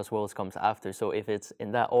important because Worlds comes after. So if it's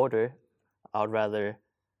in that order, I'd rather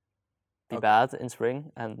be bad in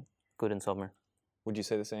spring and good in summer. Would you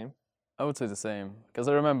say the same? I would say the same. Because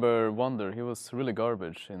I remember Wonder, he was really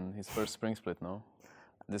garbage in his first spring split now.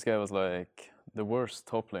 This guy was like the worst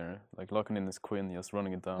top laner, like locking in his Quinn, just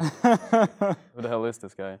running it down. Who the hell is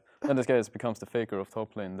this guy? And this guy just becomes the faker of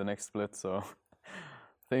top lane the next split, so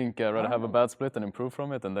think I'd rather have a bad split and improve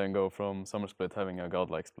from it, and then go from summer split having a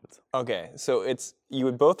godlike split. Okay, so you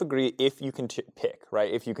would both agree if you can pick, right?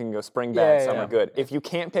 If you can go spring bad, summer good. If you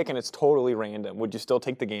can't pick and it's totally random, would you still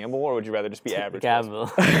take the gamble, or would you rather just be average? Gamble.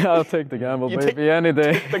 I'll take the gamble, baby, any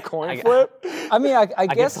day. The coin flip? I mean, I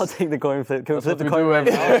guess I'll take the coin flip. Can we flip the we coin do right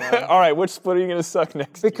now? All right, which split are you going to suck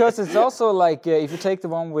next? because it's also like if you take the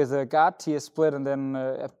one with a God tier split and then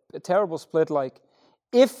a terrible split, like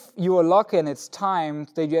if you are lucky and it's timed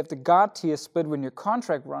that you have the God tier split when your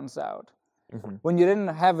contract runs out, when you didn't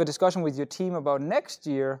have a discussion with your team about next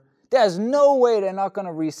year, there's no way they're not going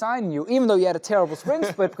to re-sign you, even though you had a terrible spring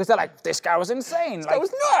split, because they're like, this guy was insane. That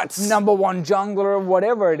was nuts. Number one jungler,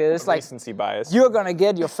 whatever it is. Like, Recency bias. you're going to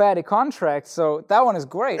get your fatty contract, so that one is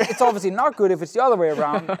great. It's obviously not good if it's the other way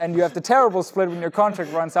around, and you have the terrible split when your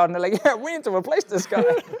contract runs out, and they're like, yeah, we need to replace this guy.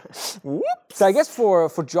 Whoops. So I guess for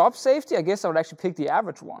job safety, I guess I would actually pick the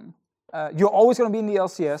average one. You're always going to be in the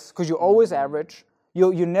LCS, because you're always average.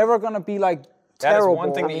 You're never going to be like That is terrible.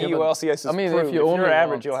 one thing the EULCS has I mean, if proved. you only you're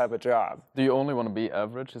average, want- you'll have a job. Do you only want to be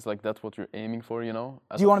average? Is like that's what you're aiming for, you know?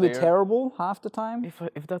 Do you want to be terrible half the time?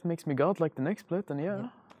 If that makes me god like the next split, then yeah,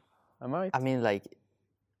 I might. I mean, like,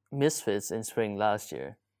 Misfits in spring last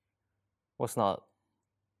year was not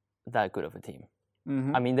that good of a team.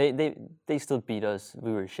 I mean, they still beat us.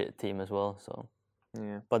 We were a shit team as well, so.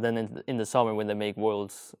 Yeah. But then in the summer when they make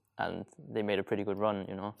Worlds and they made a pretty good run,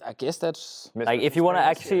 you know. I guess that's... Like, if you want to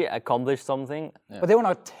actually accomplish something, But they were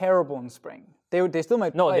not terrible in spring. They still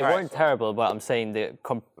made no, they plays. weren't terrible. But I'm saying the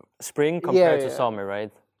spring compared to summer,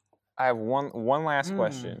 right? I have one last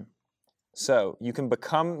question. So you can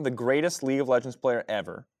become the greatest League of Legends player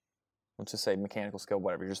ever. Let's just say mechanical skill,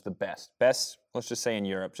 whatever. You're just the best. Best, let's just say in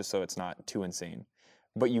Europe, just so it's not too insane.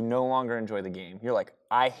 But you no longer enjoy the game. You're like,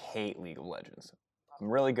 I hate League of Legends. I'm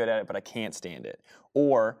really good at it, but I can't stand it.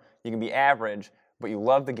 Or you can be average, but you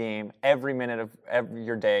love the game. Every minute of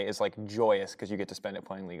your day is like joyous because you get to spend it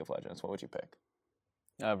playing League of Legends. What would you pick?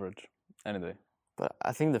 Average, any day. But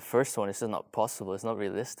I think the first one is just not possible. It's not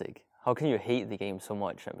realistic. How can you hate the game so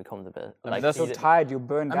much and become the best? mean, that's So tired, you're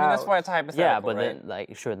burned I out. mean, that's why it's hypothetical, yeah, but right? then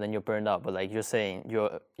like sure, then you're burned out. But like you're saying,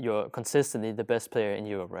 you're consistently the best player in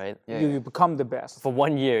Europe, right? You become the best. For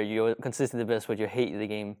 1 year, you're consistently the best, but you hate the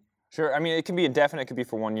game. Sure. I mean, it can be indefinite. It could be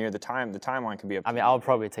for 1 year. The timeline could be up to I mean, I'll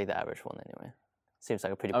probably take the average one anyway. Seems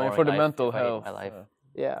like a pretty I boring mean, for the life mental if I hate health, my life.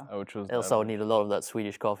 Yeah. I would choose. Else I would need a lot of that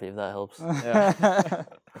Swedish coffee if that helps.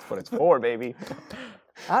 That's what it's for, baby.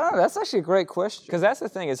 I don't know. That's actually a great question. Because that's the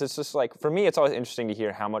thing is, it's just like, for me, it's always interesting to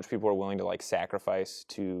hear how much people are willing to like sacrifice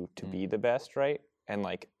to be the best, right? And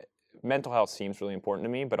like, mental health seems really important to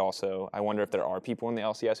me, but also I wonder if there are people in the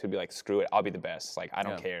LCS who'd be like, screw it, I'll be the best. Like, I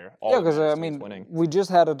don't care. All Yeah, that because matters I to me is mean, winning. we just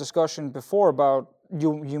had a discussion before about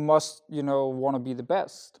you must want to be the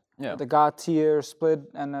best. Yeah. The God tier split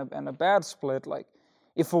and a bad split. Like,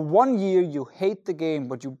 if for 1 year you hate the game,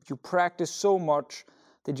 but you practice so much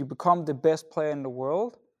that you become the best player in the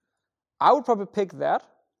world, I would probably pick that.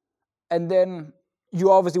 And then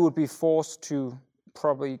you obviously would be forced to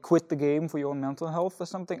probably quit the game for your own mental health or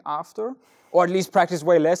something after, or at least practice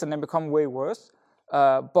way less and then become way worse.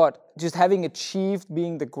 But just having achieved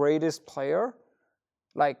being the greatest player,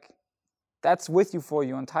 like, that's with you for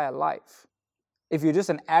your entire life. If you're just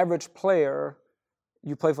an average player,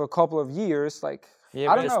 you play for a couple of years, like, Yeah, I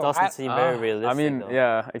but don't This know. doesn't seem very realistic. I mean, though.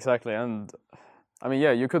 yeah, exactly. And I mean,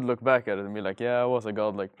 yeah, you could look back at it and be like, yeah, I was a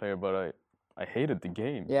godlike player, but I hated the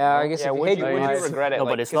game. Yeah, I guess Yeah, if you would hate you, your would you life, regret it? No,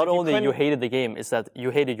 Like, but it's 'cause not if only you couldn't- hated the game; it's that you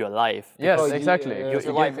hated your life. Yes, Oh, exactly. yeah,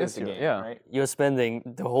 Your life game is the game, yeah. right? You're spending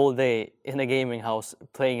the whole day in a gaming house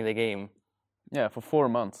playing the game. Yeah, for 4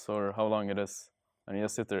 months or how long it is, and you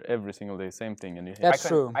just sit there every single day, same thing, and you hate. That's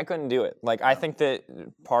true. I couldn't do it. Like, I think that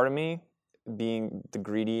part of me, being the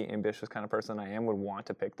greedy, ambitious kind of person I am, would want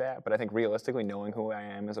to pick that. But I think realistically, knowing who I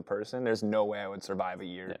am as a person, there's no way I would survive a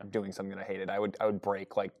year doing something that I hated. I would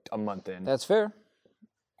break like a month in. That's fair.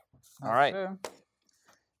 All right. Fair.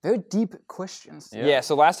 Very deep questions. Yeah.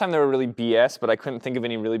 So last time they were really BS, but I couldn't think of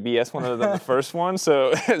any really BS one other than the first one.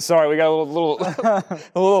 So sorry, we got a little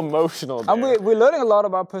a little emotional there. And we're learning a lot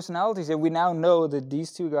about personalities, and we now know that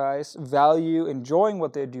these two guys value enjoying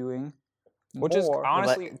what they're doing, which is more.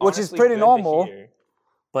 honestly, Which is honestly pretty good to normal. hear.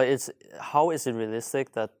 But how is it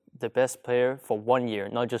realistic that the best player for 1 year,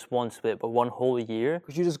 not just one split, but one whole year?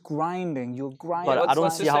 Because you're just grinding. You're grinding. But I don't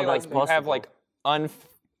Let's see just how say, that's like, you have possible. like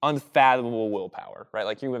unfathomable willpower, right?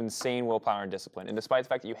 Like you have insane willpower and discipline. And despite the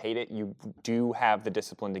fact that you hate it, you do have the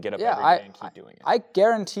discipline to get up every day and keep doing it. I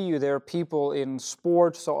guarantee you there are people in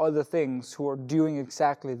sports or other things who are doing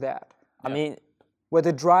exactly that. I mean, Where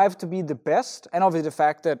they drive to be the best, and obviously the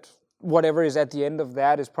fact that whatever is at the end of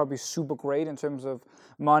that is probably super great in terms of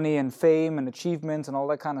money and fame and achievements and all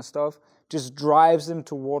that kind of stuff, just drives them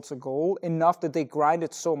towards a goal enough that they grind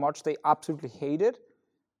it so much they absolutely hate it.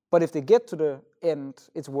 But if they get to the end,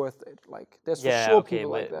 it's worth it. Like, there's for sure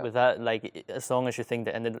people like that. With that, like, as long as you think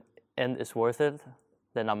the end is worth it,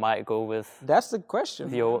 then I might go with... That's the question.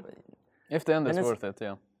 If the end is worth it,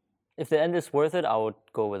 yeah. If the end is worth it, I would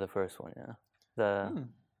go with the first one, yeah.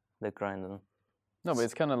 The grinding. No, but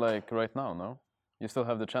it's kind of like right now, no? You still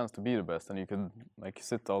have the chance to be the best, and you could like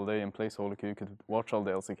sit all day and play solo queue. You could watch all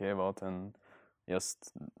the LCK about and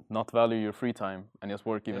just not value your free time and just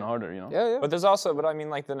work even harder, you know? Yeah. But there's also, I mean,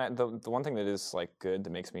 like the one thing that is like good that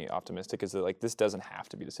makes me optimistic is that like this doesn't have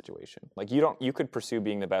to be the situation. Like you could pursue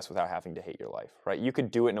being the best without having to hate your life, right? You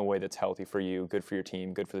could do it in a way that's healthy for you, good for your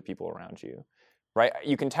team, good for the people around you. Right?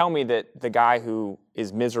 You can tell me that the guy who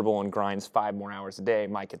is miserable and grinds 5 more hours a day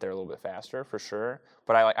might get there a little bit faster, for sure.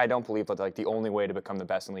 But I don't believe that like the only way to become the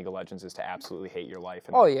best in League of Legends is to absolutely hate your life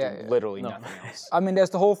and do literally nothing else. I mean, there's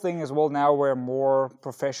the whole thing as well now where more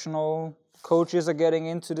professional coaches are getting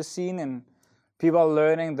into the scene, and people are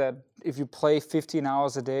learning that if you play 15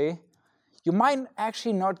 hours a day, you might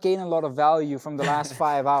actually not gain a lot of value from the last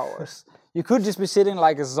 5 hours. You could just be sitting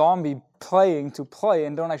like a zombie playing to play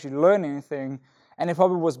and don't actually learn anything. And it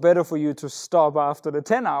probably was better for you to stop after the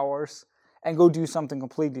 10 hours and go do something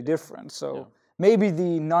completely different. So maybe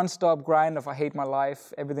the non-stop grind of I hate my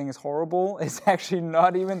life, everything is horrible, is actually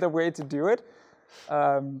not even the way to do it.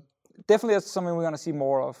 Definitely that's something we're going to see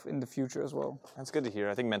more of in the future as well. That's good to hear.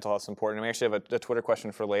 I think mental health is important. And we actually have a Twitter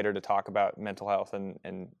question for later to talk about mental health and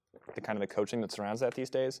the kind of the coaching that surrounds that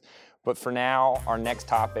these days. But for now, our next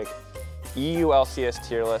topic, EU LCS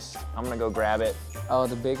tier list. I'm going to go grab it. Oh,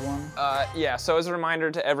 the big one? Yeah, so as a reminder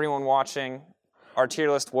to everyone watching, our tier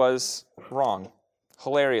list was wrong.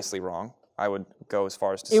 Hilariously wrong, I would go as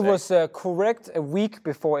far as to say. It was correct a week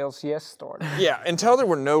before LCS started. Yeah, until there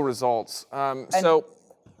were no results. So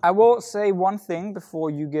I will say one thing before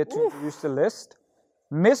you get to introduce the list.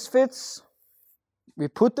 Misfits, we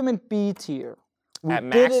put them in B tier. At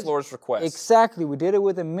Max Lore's request. Exactly, we did it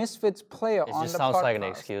with a Misfits player on the podcast. It just sounds like an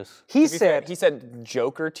excuse. He said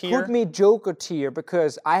Joker tier? Put me Joker tier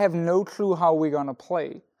because I have no clue how we're going to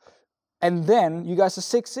play. And then you guys are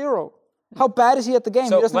 6-0. How bad is he at the game? He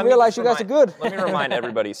doesn't realize you guys are good. Let me remind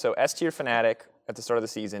everybody. So S tier Fnatic at the start of the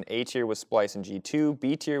season. A tier was Splice and G2.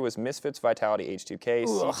 B tier was Misfits, Vitality, H2K.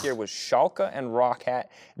 C tier was Schalke and Rockhat.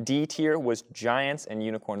 D tier was Giants and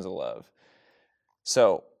Unicorns of Love.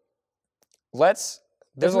 So let's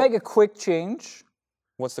make a quick change.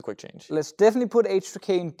 What's the quick change? Let's definitely put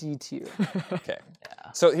H2K in D tier. Okay.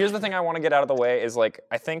 Yeah. So here's the thing I want to get out of the way is like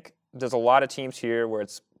I think there's a lot of teams here where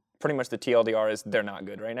it's pretty much the TLDR is they're not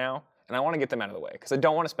good right now, and I want to get them out of the way because I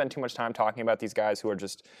don't want to spend too much time talking about these guys who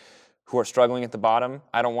are struggling at the bottom.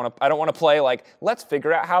 I don't want to play like let's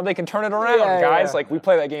figure out how they can turn it around, guys. Yeah. Like we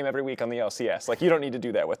play that game every week on the LCS. Like you don't need to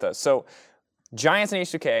do that with us. So Giants and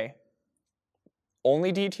H2K,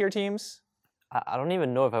 only D tier teams. I don't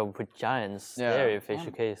even know if I would put Giants there if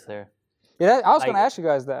H2K is there. Yeah, I was going to ask you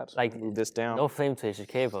guys that. Like, move this down. No flame to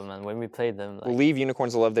H2K, but man, when we played them... Like, we'll leave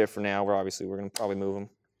Unicorns of Love there for now. We're going to probably move them.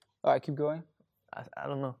 All right, keep going. I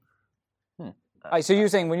don't know. All right, so you're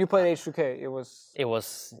saying when you played H2K, it was... It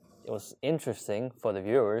was interesting for the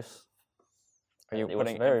viewers. Are you it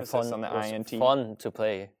putting was very emphasis fun. on the INT? Fun to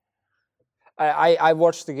play. I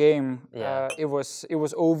watched the game. Yeah. It was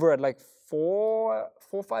over at like 4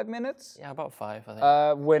 or 5 minutes. Yeah, about 5,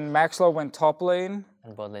 I think. When Maxlore went top lane.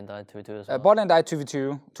 And bot lane died 2v2 as well. Bot lane died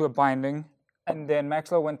 2v2 to a binding. And then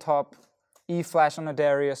Maxlore went top, E-flash on the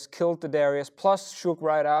Darius, killed the Darius, plus Shook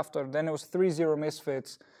right after. Then it was 3-0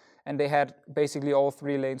 Misfits, and they had basically all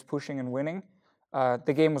 3 lanes pushing and winning.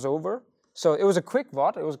 The game was over. So it was a quick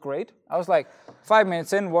VOD, it was great. I was like, 5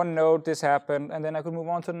 minutes in, 1 node, this happened, and then I could move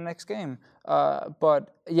on to the next game.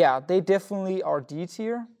 But yeah, they definitely are D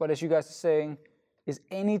tier, but as you guys are saying, is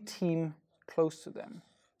any team close to them?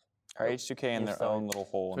 Are H2K in their own little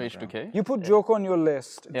hole? To H2K? You put Joker on your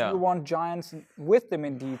list. Yeah. Do you want Giants with them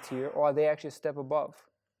in D tier, or are they actually a step above?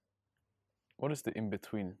 What is the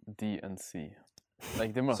in-between D and C?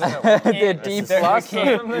 Like they must. They're D plus.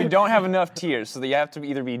 We don't have enough tiers, so you have to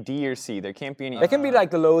either be D or C. There can't be any. They can be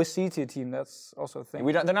like the lowest C tier team. That's also a thing.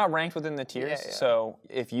 They're not ranked within the tiers, so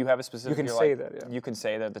if you have a specific, you can say that. Yeah. You can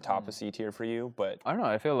say that the top is C tier for you, but I don't know.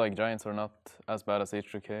 I feel like Giants are not as bad as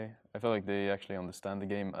H2K. I feel like they actually understand the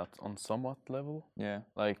game on somewhat level. Yeah.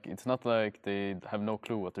 Like it's not like they have no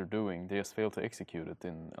clue what they're doing. They just fail to execute it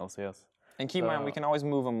in LCS. And keep in mind, we can always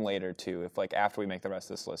move them later too. If like after we make the rest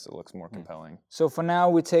of this list, it looks more compelling. So for now,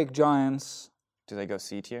 we take Giants Do they go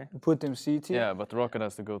C tier? Put them C tier. Yeah, but Rocket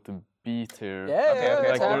has to go to B tier. Yeah, Okay, okay,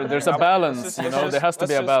 Like so there's a balance, you know. There has to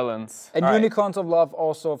be a balance. And All right. Unicorns of Love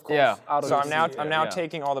also, of course, Yeah. out of So the I'm now Yeah.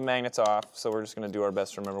 taking all the magnets off. So we're just gonna do our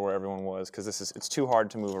best to remember where everyone was because it's too hard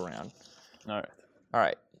to move around. All right. All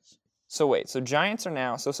right. So wait. So Giants are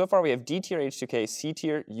now. So far we have D tier H2K, C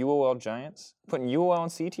tier UOL Giants. Putting UOL in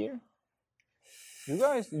C tier.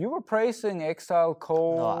 You were praising Exile,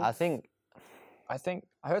 Cole. No, I think I think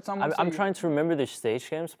I heard someone I'm say- trying to remember the stage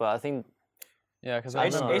games, but I think Yeah, because I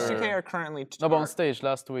remember. H2K are currently. No, but on stage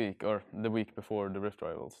last week or the week before the Rift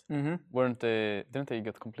Rivals, weren't they? Didn't they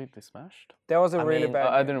get completely smashed? That was a really mean, bad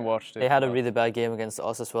I game. didn't watch it. they had a but- really bad game against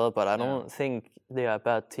us as well. But I don't think they are a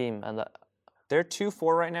bad team, and They're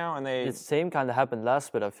 2-4 right now, and they. the same kind of happened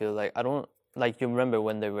last. But I feel like I don't like you remember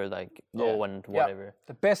when they were like and Yeah, whatever.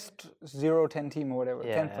 the best 0-10 team or whatever,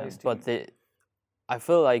 10th place team. But I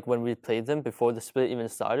feel like when we played them before the split even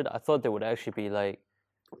started, I thought they would actually be like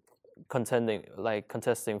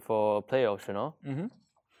contesting for playoffs, you know.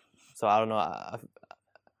 So I don't know.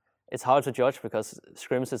 It's hard to judge because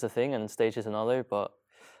scrims is a thing and stage is another. But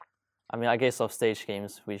I mean, I guess of stage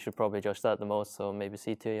games, we should probably judge that the most. So maybe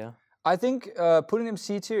C tier, yeah. I think putting them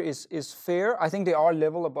C tier is fair. I think they are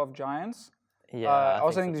level above Giants. Yeah. I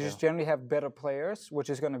also think so they too. just generally have better players, which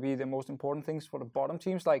is going to be the most important things for the bottom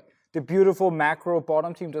teams. Like the beautiful macro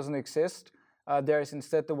bottom team doesn't exist. There is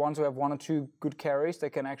instead the ones who have one or two good carries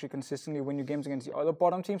that can actually consistently win you games against the other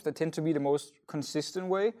bottom teams. That tend to be the most consistent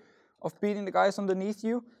way of beating the guys underneath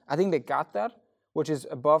you. I think they got that, which is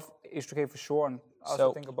above H2K for sure, and I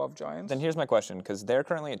also think above Giants. Then here's my question, because they're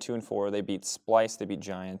currently at 2-4. They beat Splice. They beat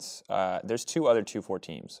Giants. There's two other 2-4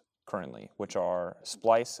 teams currently, which are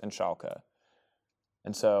Splice and Schalke.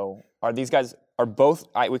 And so, are these guys both?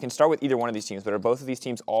 We can start with either one of these teams, but are both of these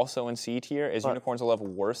teams also in C tier? Is Unicorns a level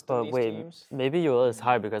worse than But these wait, teams? maybe UL is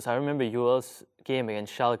high because I remember UL's game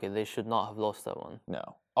against Schalke. They should not have lost that one. No.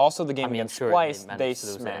 Also, the game mean, against sure, Splice, they they managed to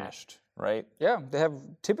lose it. smashed, right? Yeah, they have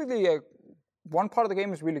typically one part of the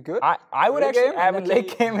game is really good. I would Early actually game, and then advocate.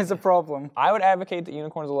 late game is a problem. I would advocate that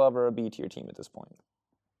Unicorns of Love are a B tier team at this point,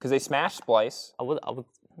 because they smashed Splice. I would. I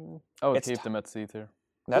would It's keep them at C tier.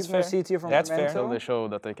 That's Keep them fair. C tier from That's Memento. fair. So they show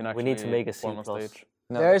that they can actually need to make a C perform on plus. stage.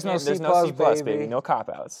 No, There is no there's C+, no C plus, baby. baby. No cop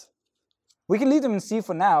outs. We can leave them in C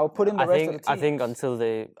for now. Put in the rest of the team. I think until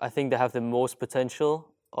I think they have the most potential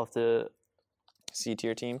of the. C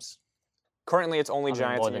tier teams. Currently, it's only mean,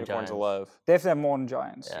 Giants more and than Unicorns of Giants. Love. Definitely have more than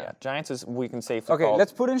Giants. Yeah, Giants is we can safely Okay, call.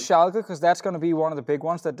 let's put in Schalke because that's going to be one of the big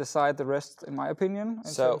ones that decide the rest, in my opinion.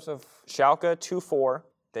 In So, terms of, Schalke 2-4.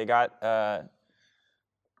 They got.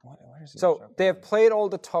 Where is he? so they have played all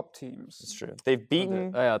the top teams. It's true. They've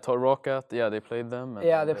beaten. Yeah, Rocket. Yeah, they played them. And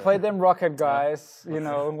Yeah, they played them Rocket guys. You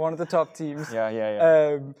know, one of the top teams.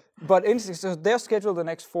 Yeah. But interesting. So their schedule the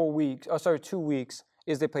next 2 weeks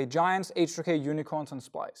is they play Giants, H2K, Unicorns, and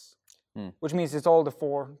Splice. Which means it's all the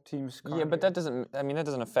 4 teams. Yeah, but that doesn't. I mean, that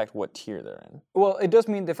doesn't affect what tier they're in. Well, it does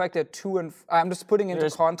mean the fact that 2 and I'm just putting into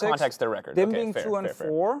There's context. their record. Them Okay, being fair, 2 and fair.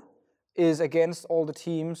 4 is against all the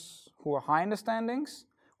teams who are high in the standings,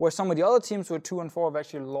 where some of the other teams who are 2 and 4 have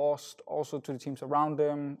actually lost also to the teams around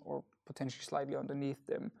them or potentially slightly underneath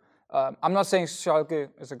them. I'm not saying Schalke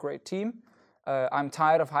is a great team. I'm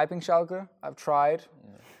tired of hyping Schalke. I've tried.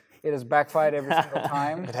 It has backfired every single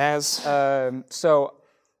time. It has. So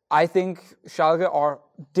I think Schalke are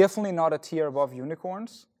definitely not a tier above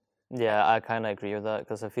Unicorns. Yeah, I kind of agree with that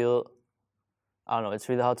because I don't know, it's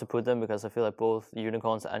really hard to put them because I feel like both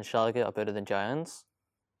Unicorns and Schalke are better than Giants.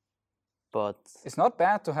 But It's not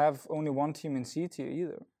bad to have only one team in C tier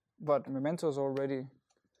either. But Memento's already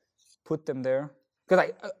put them there.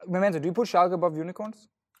 Because Memento, do you put Schalke above Unicorns?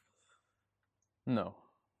 No.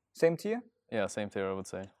 Same tier? Yeah, same tier, I would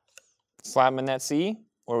say. Slap them in that C,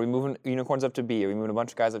 or are we moving Unicorns up to B? Are we moving a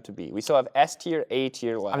bunch of guys up to B? We still have S tier, A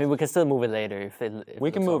tier left. I mean, we can still move it later if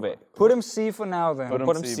we can move it. Put him C for now then. Put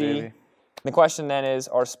them C. baby. The question then is,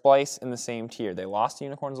 are Splice in the same tier? They lost to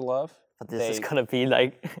Unicorns of Love. But this is gonna be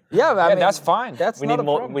like Yeah, but I Yeah, mean, that's fine. That's we not need a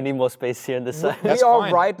more. problem. We need more space here in the side. We are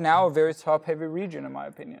fine. right now a very top-heavy region, in my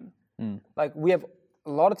opinion. Like, we have a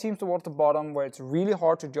lot of teams towards the bottom where it's really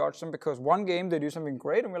hard to judge them because one game they do something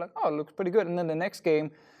great and we're like, oh, it looks pretty good. And then the next game,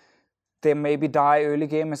 they maybe die early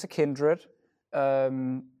game as a Kindred.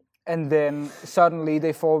 And then suddenly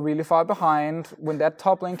they fall really far behind when that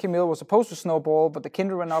top lane Camille was supposed to snowball, but the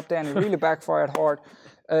Kindred went up there and it really backfired hard.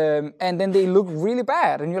 And then they look really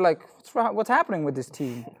bad. And you're like, what's happening with this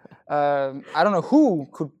team? I don't know who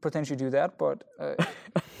could potentially do that, but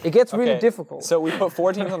it gets really difficult. So we put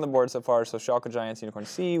 4 teams on the board so far. So Schalke, Giants, Unicorn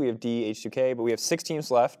C. We have D, H2K, but we have 6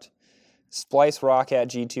 teams left. Splice, Roccat,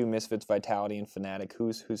 G2, Misfits, Vitality, and Fnatic.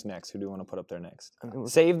 Who's next? Who do you want to put up there next?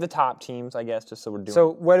 Save the top teams, I guess, just so we're doing.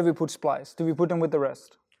 So where do we put Splice? Do we put them with the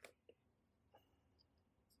rest?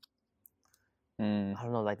 I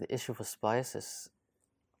don't know. Like the issue for Splice is,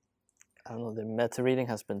 I don't know. The meta reading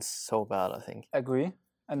has been so bad. I think Agree.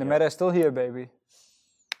 And the meta is still here, baby.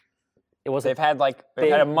 it was. They've had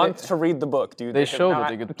a month to read the book, dude. They have showed that not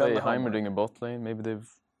they could done play the homework. Heimerdinger bot lane. Maybe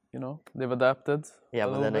they've adapted. Yeah, a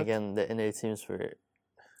but little then bit. again, the NA teams were.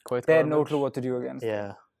 Quite They had no garbage. clue what to do against.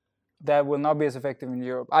 Yeah, That will not be as effective in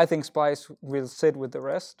Europe. I think Splice will sit with the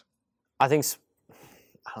rest. I think.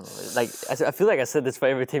 I don't know. Like I feel like I said this for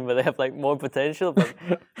every team, but they have like more potential. But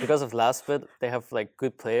because of last bit, they have like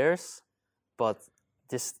good players, but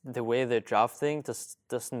just the way they're drafting just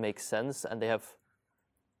doesn't make sense, and they have.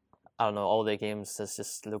 I don't know. All their games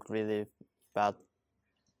just looked really bad.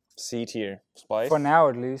 C tier. Splice. For now,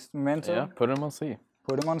 at least. Memento. Yeah, put them on C.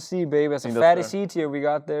 Put him on C, baby. That's a think that's fatty fair. C tier we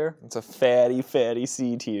got there. It's a fatty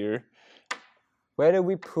C tier. Where do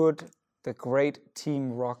we put the great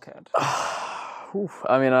Team Rocket?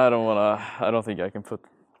 I mean, I don't think I can put.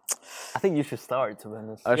 I think you should start, to be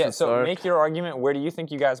honest. I Yeah, should so start. make your argument. Where do you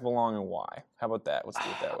think you guys belong and why? How about that? Let's do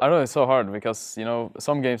it that way. I don't know, it's so hard because,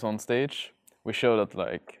 some games on stage, we show that,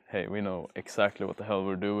 like, hey, we know exactly what the hell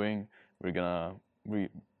we're doing.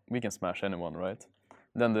 We can smash anyone, right?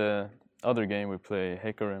 Then the other game, we play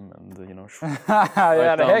Hecarim and,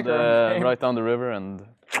 Yeah, the Hecarim game. right down the river and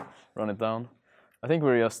run it down. I think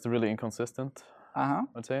we're just really inconsistent, Uh-huh.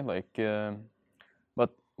 I'd say. But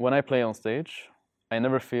when I play on stage, I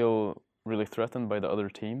never feel really threatened by the other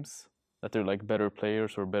teams, that they're like better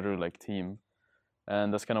players or better like team.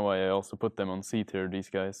 And that's kind of why I also put them on C tier, these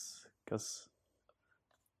guys, because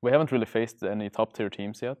we haven't really faced any top tier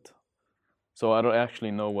teams yet. So I don't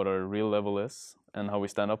actually know what our real level is and how we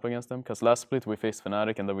stand up against them. Because last split we faced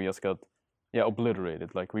Fnatic and then we just got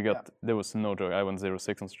obliterated. Like there was no joke. I went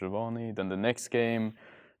 0-6 on Stravoni. Then the next game,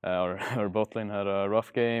 our bot lane had a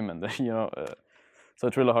rough game, and so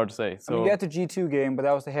it's really hard to say. So We got the G2 game, but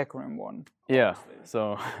that was the Hecarim one. yeah,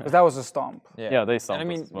 so Because that was a stomp. yeah, they And stomped I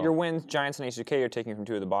mean, us as well. your wins, Giants and HJK, you're taking from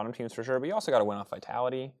two of the bottom teams for sure, but you also got to win off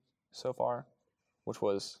Vitality so far, which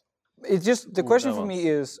was... It's just, the question that for me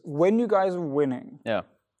was- is, when you guys are winning, Yeah,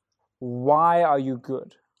 why are you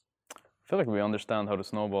good? I feel like we understand how to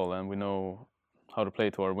snowball and we know how to play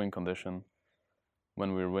to our win condition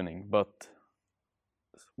when we're winning, but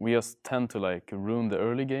we just tend to like ruin the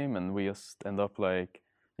early game and we just end up like,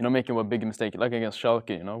 making a big mistake, like against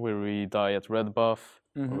Schalke, where we die at red buff,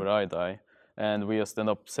 or where I die, and we just end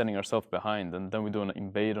up setting ourselves behind, and then we do an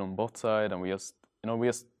invade on bot side, and we just,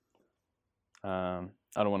 I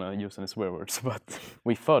don't want to use any swear words, but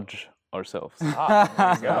we fudge ourselves. There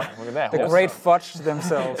you go. Look at that. The great fudge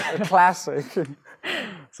themselves, a classic.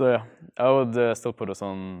 So yeah, I would still put us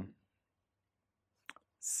on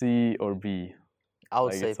C or B. I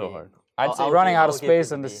would Like, say it's so B. hard. I'd say Running I out of would give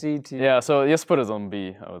space it on the B. C tier. Yeah, so just put us on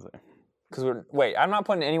B, I would say. Because wait, I'm not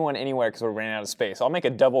putting anyone anywhere because we're running out of space. I'll make a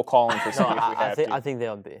double call in for C No, if we have to. I think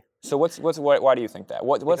they're on B. So why do you think that?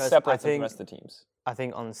 What Because separates I them from the think- rest of the teams? I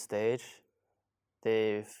think on stage,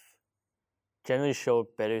 they've generally showed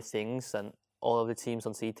better things than all of the teams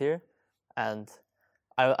on C tier. And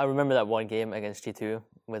I remember that one game against G2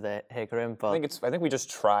 with the Hecarim, but I think we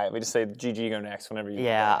just try it. We just say GG go next whenever you.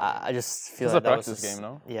 I just feel It's like a that was practice just, game,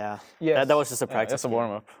 no? Yeah, Yes. that was just a Yeah, practice it's a game.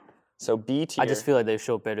 warm-up. So B tier. I just feel like they've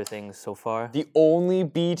showed better things so far. the only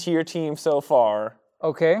B tier team so far.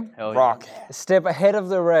 Okay. Hell yeah. Rock. A step ahead of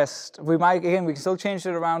the rest. We can still change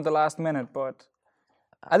it around the last minute, but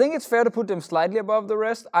I think it's fair to put them slightly above the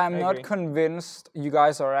rest. I'm not agree. convinced you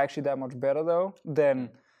guys are actually that much better, though, than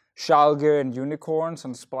Schalke and Unicorns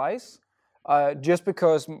and Splice. Just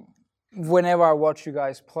because whenever I watch you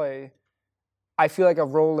guys play, I feel like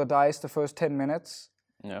I've rolled the dice the first 10 minutes.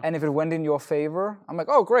 Yeah. And if it went in your favor, I'm like,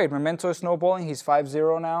 oh, great, Memento is snowballing. He's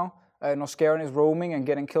 5-0 now. Noskaren is roaming and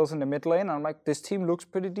getting kills in the mid lane. And I'm like, this team looks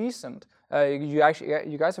pretty decent.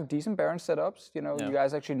 You guys have decent Baron setups. You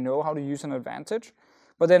guys actually know how to use an advantage.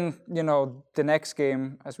 But then, the next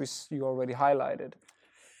game, as you already highlighted,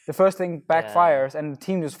 the first thing backfires and the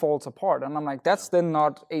team just falls apart. And I'm like, that's then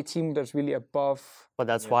not a team that's really above. But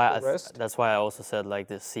that's why the rest. that's why I also said like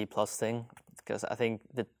the C+ thing, because I think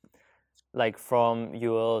that like from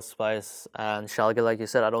UL, Spice, and Schalke, like you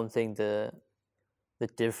said, I don't think the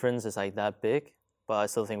difference is like that big. But I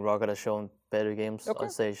still think Rocket has shown better games on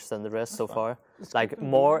stage than the rest so far. Like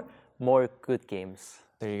more good games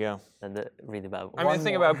There you go. than the really bad ones. I mean, the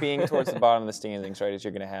thing about being towards the bottom of the standings, right, is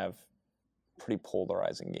you're going to have pretty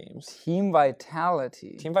polarizing games. Team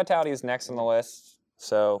Vitality. Team Vitality is next on the list,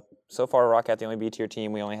 so so far, Roccat, the only B tier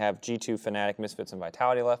team. We only have G2, Fnatic, Misfits, and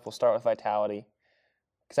Vitality left. We'll start with Vitality.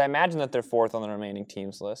 Because I imagine that they're fourth on the remaining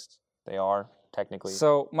teams list. They are, technically.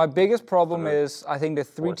 So my biggest problem is I think the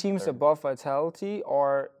three Fourth, teams third. above Vitality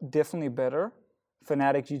are definitely better.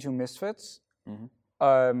 Fnatic, G2, Misfits.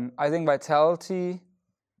 I think Vitality,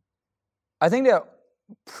 I think they're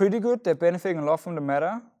pretty good. They're benefiting a lot from the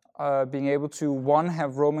meta. Being able to, one,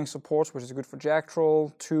 have roaming supports, which is good for Jack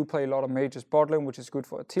Troll. Two, play a lot of mages bot lane, which is good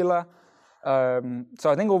for Attila. So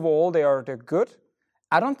I think overall they're good.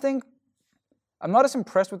 I'm not as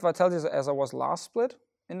impressed with Vitality as I was last split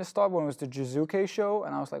in the start when it was the Jizuke show,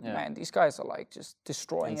 and I was like, man, these guys are like just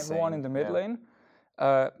destroying everyone in the mid lane.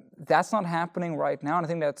 That's not happening right now, and I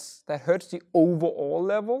think that hurts the overall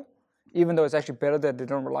level, even though it's actually better that they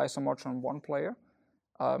don't rely so much on one player.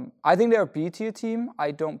 I think they're a B tier team.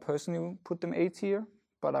 I don't personally put them A tier,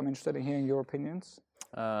 but I'm interested in hearing your opinions.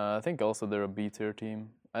 I think also they're a B tier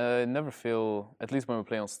team. I never feel, at least when we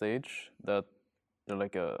play on stage, that they're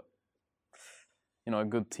like a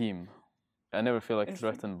good team. I never feel like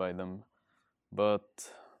threatened by them,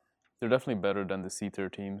 but they're definitely better than the C tier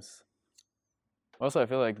teams. Also, I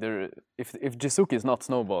feel like if Jisuke is not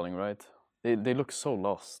snowballing, right? They look so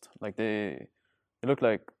lost. Like they look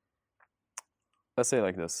like, let's say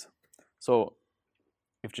like this. So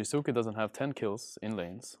if Jisuke doesn't have 10 kills in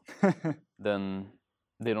lanes, then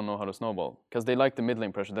they don't know how to snowball. Because they like the mid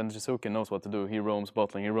lane pressure. Then Jisuke knows what to do. He roams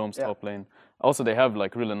bot lane, he roams top lane. Also, they have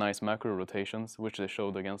like really nice macro rotations, which they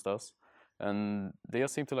showed against us. And they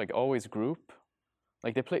just seem to like always group.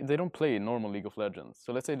 Like they don't play normal League of Legends.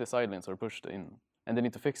 So let's say the side lanes are pushed in and they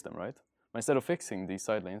need to fix them, right? But instead of fixing these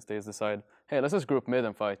side lanes, they just decide, hey, let's just group mid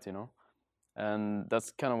and fight, you know? And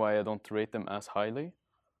that's kind of why I don't rate them as highly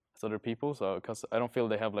as other people. So, because I don't feel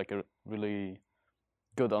they have like a really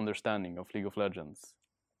good understanding of League of Legends.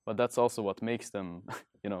 But that's also what makes them,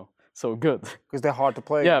 so good. Because they're hard to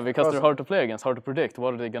play. Yeah, because they're hard to play against, hard to predict.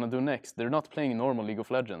 What are they going to do next? They're not playing normal League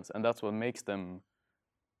of Legends. And that's what makes them,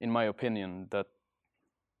 in my opinion,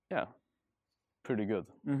 pretty good.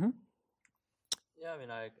 Mm-hmm. Yeah, I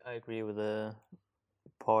mean, I agree with the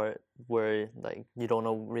part where like you don't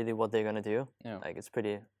know really what they're gonna do. Yeah. Like it's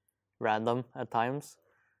pretty random at times.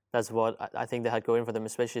 That's what I think they had going for them,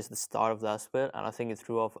 especially at the start of last split, and I think it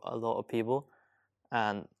threw off a lot of people.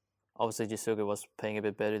 And obviously Jisuke was playing a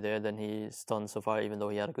bit better there than he's done so far, even though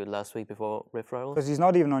he had a good last week before Rift Rivals. Because he's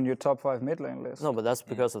not even on your top 5 mid lane list. No, but that's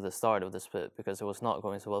because of the start of the split, because it was not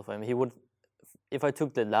going so well for him. He would, if I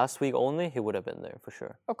took the last week only, he would have been there for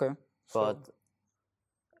sure. Okay. But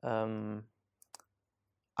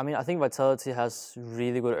I mean, I think Vitality has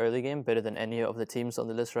really good early game, better than any of the teams on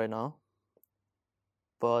the list right now.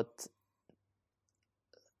 But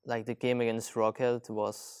like the game against Roccat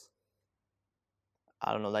was,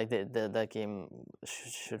 I don't know, like that game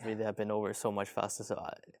should really have been over so much faster. So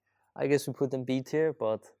I guess we put them B tier,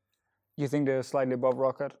 but you think they're slightly above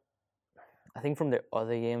Roccat? I think from their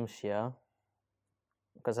other games, yeah.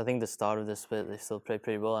 Because I think the start of the split they still played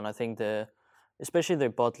pretty well, and I think especially their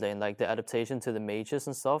bot lane, like the adaptation to the mages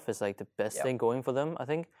and stuff is like the best thing going for them, I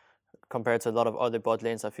think. Compared to a lot of other bot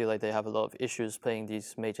lanes, I feel like they have a lot of issues playing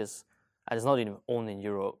these mages. And it's not even only in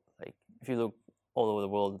Europe. Like if you look all over the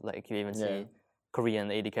world, like you even see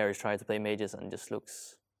Korean AD carries try to play mages and it just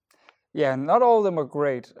looks... Yeah, not all of them are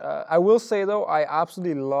great. I will say though, I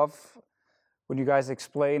absolutely love when you guys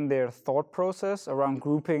explain their thought process around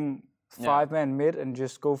grouping 5-man mid and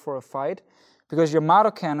just go for a fight. Because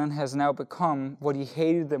Yamato Cannon has now become what he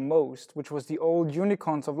hated the most, which was the old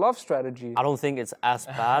Unicorns of Love strategy. I don't think it's as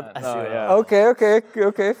bad as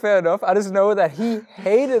Okay, fair enough. I just know that he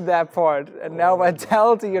hated that part, and now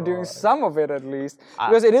Vitality, you're doing some of it at least.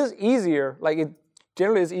 Because it is easier, like it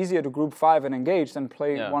generally is easier to group 5 and engage than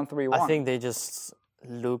play 1-3-1. I think they just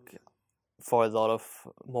look for a lot of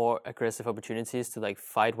more aggressive opportunities to like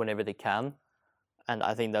fight whenever they can. And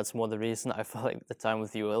I think that's more the reason I felt like the time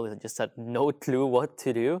with UL, they just had no clue what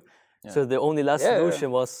to do. Yeah. So the only last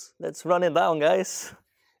solution was, let's run it down, guys.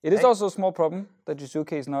 It is also a small problem that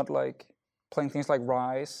Jisuke is not like playing things like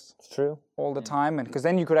Ryze all the time. And because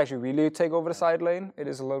then you could actually really take over the side lane. It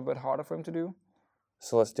is a little bit harder for him to do.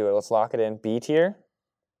 So let's do it. Let's lock it in. B tier?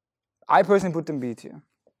 I personally put them B tier.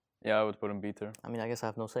 Yeah, I would put them B tier. I mean, I guess I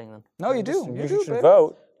have no saying then. No, you do. You should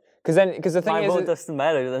vote. Because the thing My is, vote doesn't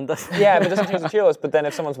matter. Then yeah, but it doesn't change the tier list. But then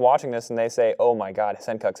if someone's watching this and they say, "Oh my God,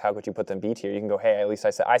 Sencux, how could you put them B tier?" You can go, "Hey, at least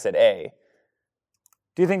I said A."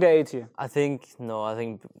 Do you think they're A tier? I think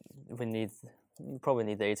we probably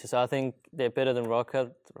need the A tier. So I think they're better than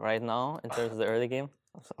Roccat right now in terms of the early game.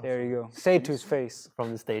 There you go. Say it to his face.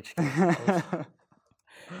 From the stage.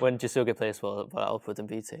 When Jisuke plays well, but I'll put them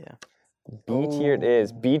B tier. Yeah. B tier it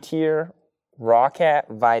is. B tier, Roccat,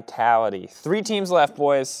 Vitality. 3 teams left,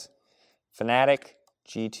 boys. Fnatic,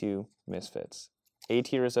 G2, Misfits. A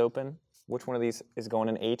tier is open. Which one of these is going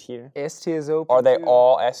in A tier? S tier is open. Are they too.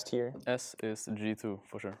 all S tier? S is G2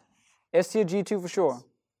 for sure. S tier, G2 for sure.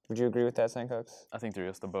 Would you agree with that, Sankox? I think they're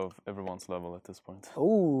just above everyone's level at this point.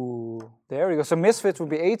 Ooh, there we go. So Misfits would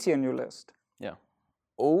be A tier on your list. Yeah.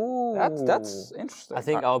 Ooh. That's interesting. I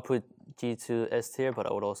think I'll put G2 S tier, but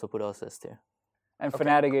I would also put us S tier. And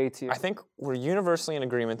Fnatic A tier. I think we're universally in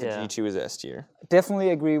agreement that Yeah. G2 is S tier.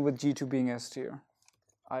 Definitely agree with G2 being S tier.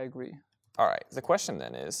 I agree. All right. The question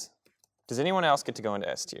then is, does anyone else get to go into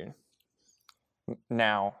S tier?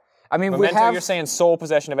 Now, I mean, we Memento, have. you're saying sole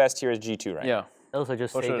possession of S tier is G2, right? Yeah. Also,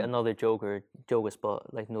 just For take sure. another Joker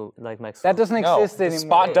spot, like Max. That doesn't No, exist the anymore.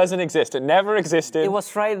 spot doesn't exist. It never existed. It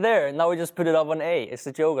was right there. Now we just put it up on A. It's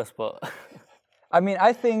the Joker spot. I mean,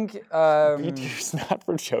 I think. B tier's not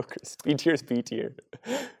for jokers. B tier's B tier.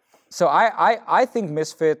 So I think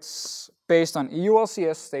Misfits, based on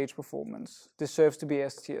EULCS stage performance, deserves to be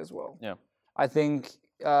S tier as well. Yeah. I think,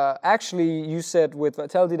 actually, you said with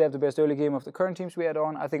Vitality they have the best early game of the current teams we had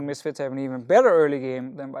on. I think Misfits have an even better early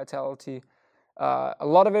game than Vitality. A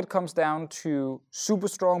lot of it comes down to super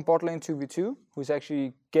strong bot lane 2v2, who's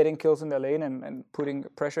actually getting kills in their lane and putting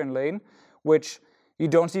pressure in lane, which you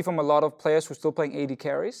don't see from a lot of players who are still playing AD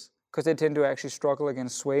carries, because they tend to actually struggle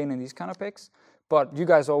against Swain and these kind of picks. But you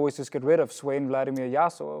guys always just get rid of Swain, Vladimir,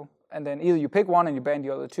 Yasuo, and then either you pick one and you ban the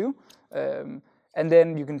other two, and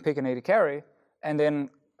then you can pick an AD carry, and then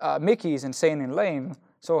Mickey is insane in lane,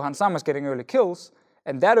 so Hansama's getting early kills,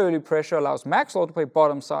 and that early pressure allows Maxwell to play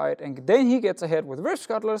bottom side, and then he gets ahead with Rift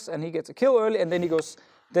Scuttlers, and he gets a kill early, and then he goes,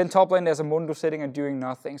 then top lane there's a Mundo sitting and doing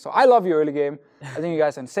nothing. So I love your early game. I think you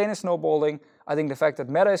guys are insane in snowballing. I think the fact that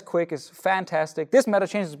meta is quick is fantastic. This meta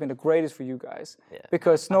change has been the greatest for you guys,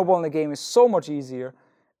 because snowballing the game is so much easier,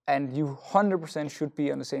 and you 100% should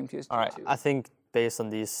be on the same tier as G2. All right. I think based on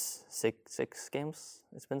these six games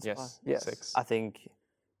it's been so far, Yes. Yes. 6.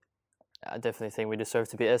 I definitely think we deserve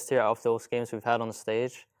to be S tier of those games we've had on the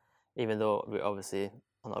stage, even though we obviously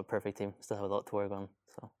are not a perfect team. Still have a lot to work on.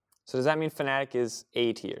 So does that mean Fnatic is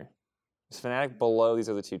A tier? Is Fnatic below these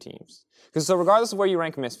other two teams? Because so regardless of where you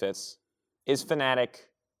rank Misfits, is Fnatic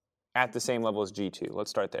at the same level as G2?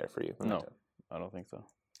 Let's start there for you. No, Memento. I don't think so.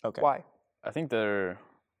 Okay. Why? I think they're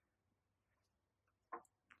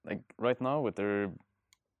like right now with they're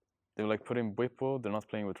like putting Bwipo. They're not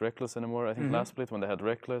playing with Reckless anymore. I think last split when they had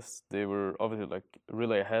Reckless, they were obviously like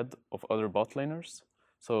really ahead of other bot laners,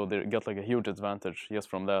 so they got like a huge advantage just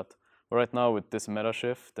from that. But right now with this meta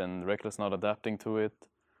shift and Reckless not adapting to it,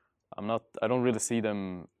 I don't really see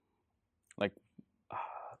them like.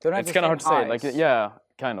 They're not It's the kind of hard to same say. Like eyes. yeah,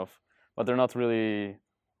 kind of, but they're not really.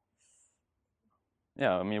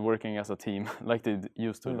 Yeah, I mean working as a team like they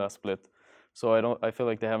used to last split. So I feel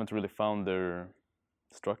like they haven't really found their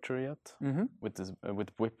structure yet with this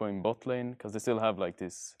with Bwipo in bot lane, because they still have like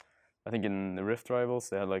this. I think in the Rift Rivals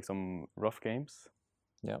they had like some rough games.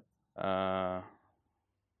 Yep.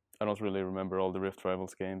 I don't really remember all the Rift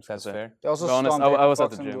Rivals games. That's fair. They also To be honest, stomped I was at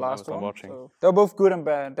Fox the in gym. the I last was one. watching. So they were both good and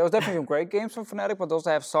bad. There was definitely some great games from Fnatic, but they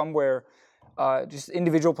also have some where just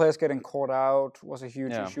individual players getting caught out was a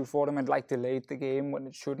huge issue for them and like delayed the game when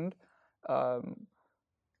it shouldn't.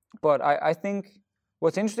 But I think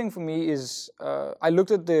what's interesting for me is I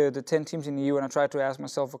looked at the 10 teams in the EU and I tried to ask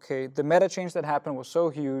myself, okay, the meta change that happened was so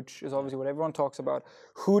huge, is obviously what everyone talks about.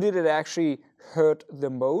 Who did it actually hurt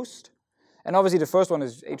the most? And obviously the first one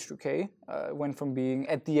is H2K, went from being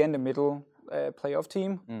at the end a middle playoff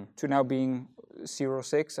team to now being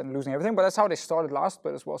 0-6 and losing everything. But that's how they started last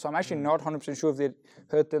split as well. So I'm actually not 100% sure if it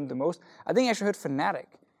hurt them the most. I think it actually hurt Fnatic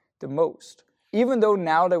the most. Even though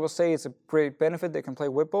now they will say it's a great benefit, they can play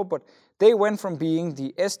Whippo, but they went from being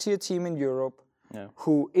the S-tier team in Europe,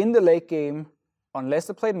 who in the late game, unless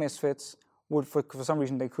they played Misfits, would for some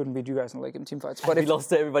reason they couldn't beat you guys in late game team fights. But We lost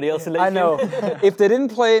to everybody else in late I game. know, if they didn't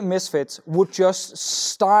play Misfits, would just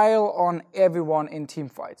style on everyone in team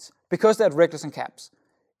fights because they had Reckless and Caps.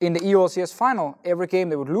 In the EULCS final, every game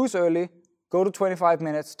they would lose early, go to 25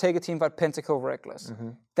 minutes, take a team fight, pentakill Reckless.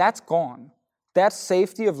 That's gone. That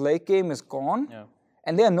safety of late game is gone,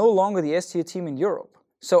 and they are no longer the S-tier team in Europe.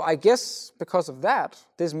 So I guess because of that,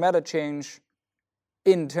 this meta change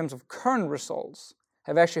in terms of current results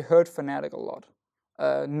have actually hurt Fnatic a lot,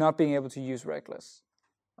 not being able to use Reckless.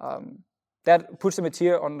 That puts them a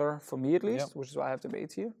tier under, for me at least, which is why I have them A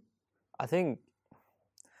tier. I think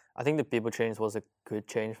the people change was a good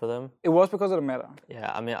change for them. It was because of the meta.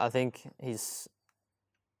 Yeah, I mean, I think he's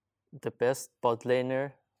the best bot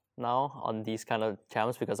laner now on these kind of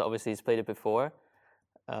champs because obviously he's played it before.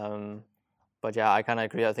 But yeah, I kind of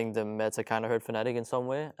agree. I think the meta kind of hurt Fnatic in some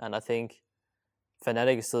way, and I think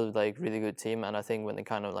Fnatic is still like really good team. And I think when they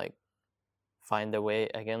kind of like find their way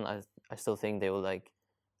again, I still think they will like.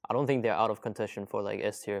 I don't think they're out of contention for like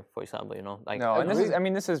S tier, for example. You know, like No,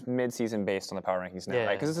 and this is mid-season based on the power rankings now,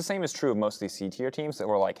 right? Because it's the same is true of most of these C tier teams that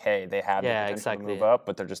were like, hey, they have the potential to move up,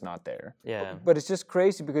 but they're just not there. Yeah. But it's just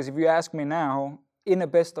crazy because if you ask me now, in a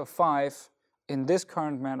best of 5, in this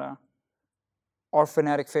current meta, are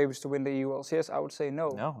Fnatic favorites to win the EULCS? I would say no.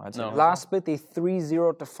 No, I'd say no. Last split, they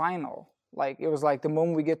 3-0 the final. Like, it was like the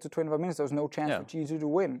moment we get to 25 minutes, there was no chance for G2 to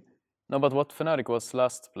win. No, but what Fnatic was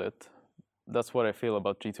last split, that's what I feel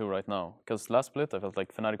about G2 right now. Because last split, I felt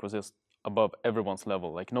like Fnatic was just above everyone's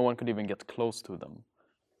level. Like, no one could even get close to them.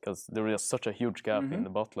 Because there is such a huge gap in the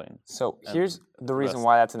bot lane. So here's the reason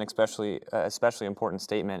why that's an especially important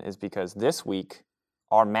statement is because this week,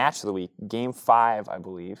 our match of the week, Game 5, I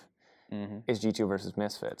believe, is G2 versus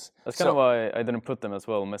Misfits. That's kind of why I didn't put them as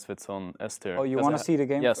well, Misfits on S tier. Oh, you want to see the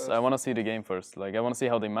game Yes, first? I want to see the game first. Like, I want to see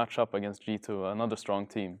how they match up against G2, another strong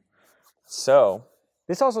team. So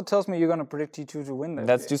This also tells me you're going to predict G2 to win this.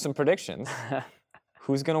 let's do some predictions.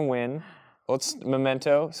 Who's going to win? Let's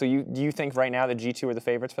Memento. So do you think right now that G2 are the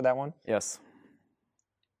favorites for that one? Yes.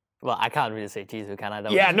 Well, I can't really say G2, can I?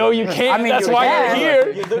 Yeah, no, you can't. I mean, that's you why can. you're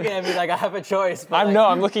here. You're looking at me like I have a choice. But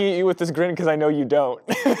I'm looking at you with this grin because I know you don't.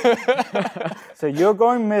 So you're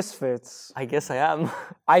going Misfits. I guess I am.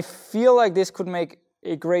 I feel like this could make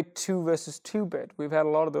a great 2 versus 2 bet. We've had a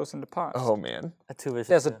lot of those in the past. Oh man. A 2 versus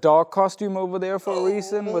There's a dog costume over there for a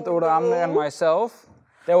reason with Oda Amne and myself.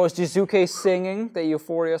 There was Jizuke singing the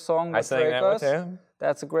Euphoria song. I sang that with him.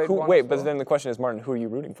 That's a great one. Wait, as but well. then the question is, Martin, who are you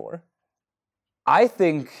rooting for? I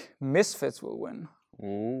think Misfits will win.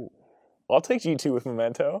 Ooh. I'll take G2 with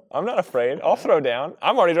Memento. I'm not afraid. I'll throw down.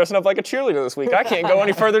 I'm already dressing up like a cheerleader this week. I can't go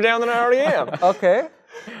any further down than I already am. Okay.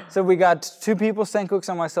 So we got 2 people, Sencooks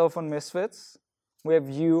and myself on Misfits. We have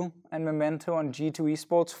you and Memento on G2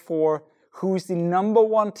 Esports for who's the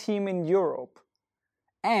 #1 team in Europe.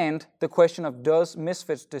 And the question of does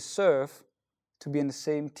Misfits deserve to be in the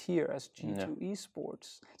same tier as G2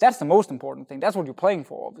 Esports? That's the most important thing. That's what you're playing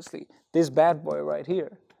for, obviously. This bad boy right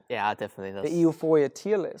here. Yeah, definitely. That's, The Euphoria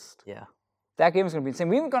tier list. yeah. That game's going to be insane.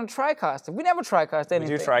 We're even going to try-cast it. We never try-cast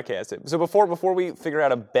anything. We do try-cast it. So before we figure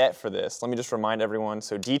out a bet for this, let me just remind everyone.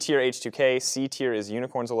 So D tier H2K, C tier is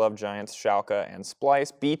Unicorns of Love, Giants, Schalke, and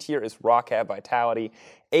Splice. B tier is Rockhat, Vitality.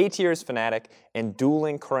 A tier is Fnatic, and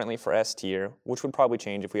dueling currently for S tier, which would probably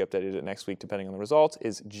change if we updated it next week depending on the results,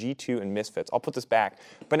 is G2 and Misfits. I'll put this back.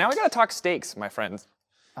 But now we got to talk stakes, my friends.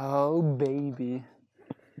 Oh, baby.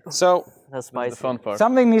 So That's spicy. The fun part.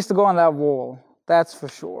 Something needs to go on that wall. That's for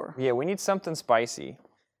sure. yeah, we need something spicy.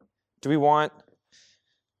 Do we want?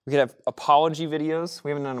 We could have apology videos.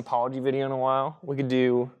 We haven't done an apology video in a while. We could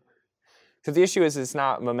do. Because the issue is it's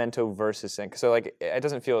not Memento versus Sync. So like it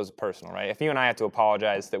doesn't feel as personal, right? If you and I have to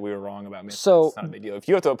apologize that we were wrong about Misfits, it's not a big deal. If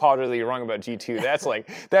you have to apologize that you're wrong about G2, that's like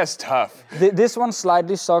that's tough. This one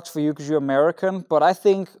slightly sucks for you because you're American, but I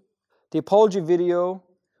think the apology video,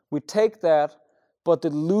 we take that, but the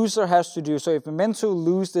loser has to do. So if Memento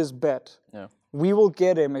lose this bet, we will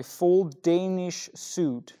get him a full Danish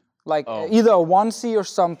suit. Like either a onesie or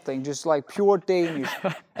something, just like pure Danish.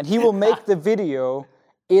 And he will make the video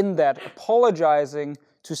in that apologizing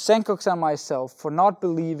to Sencooks and myself for not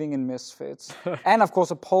believing in Misfits. And of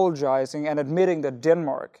course apologizing and admitting that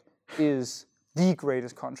Denmark is the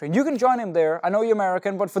greatest country. And you can join him there. I know you're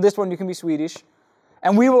American, but for this one you can be Swedish.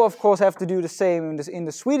 And we will, of course, have to do the same in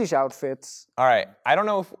the Swedish outfits. All right. I don't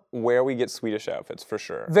know where we get Swedish outfits for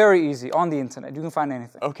sure. Very easy, on the internet. You can find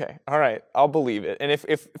anything. Okay. All right. I'll believe it. And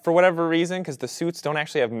if for whatever reason, because the suits don't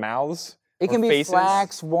actually have mouths, It can be faces,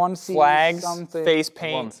 flags, onesie, flags, something. face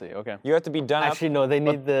paint. Onesie, okay. You have to be done Actually, no, they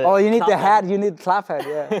need the. Oh, you need the clap hat. You need the clap hat,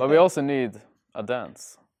 yeah. But we also need a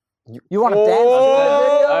dance. You want to dance in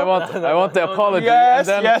the video? I want the apology. Yes, and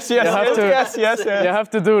then yes, you have to, yes. You have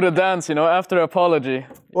to do the dance, after apology.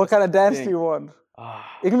 What kind of dance do you want?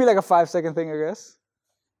 It can be like a 5-second thing, I guess.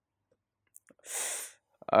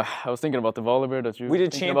 I was thinking about the Volibear that you We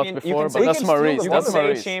did thinking champion. about You before, can but say, that's Maurice. You That's can say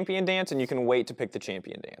Maurice. champion dance, and you can wait to pick the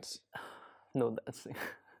champion dance. No dancing.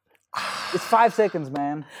 It's 5 seconds,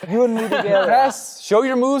 man. You and me together. Yes, show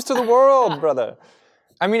your moves to the world, brother.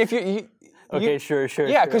 I mean, if you Okay, sure.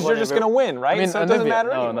 yeah, because you're just whatever. gonna win, right? So it doesn't matter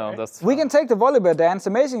No, anyway. no, that's We can take the Volibear dance.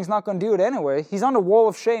 Amazing, he's not going to do it anyway. He's on the wall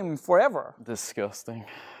of shame forever. disgusting.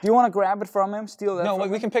 Do you want to grab it from him, steal that No, from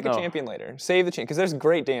we him? can pick a No. champion later. Save the champion, because there's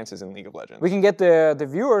great dances in League of Legends. We can get the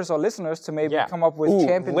viewers or listeners to maybe come up with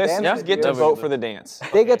champion listeners dance get to videos. vote for the dance.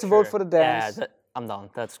 They get to vote for the Yeah, dance. I'm down.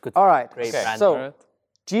 That's good. All right. Great Okay. brand. So Alright.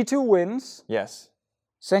 G2 wins. Yes.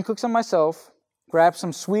 Sencooks and myself grab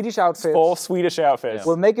some Swedish outfits. Full Swedish outfits.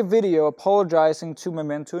 We'll make a video apologizing to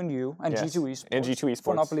Memento and you and Yes. G2 Esports, And G2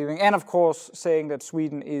 for not Esports. believing, and of course saying that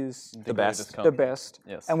Sweden is The best. the best.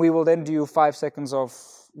 Yes. And we will then do 5 seconds of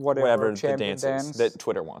whatever the champion dances dance that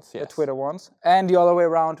Twitter wants. Yes. that Twitter wants. And the other way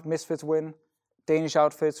around, Misfits win. Danish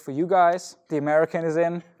outfits for you guys. The American is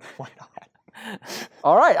in. Why not?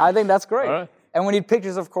 All right, I think that's great. All right. And we need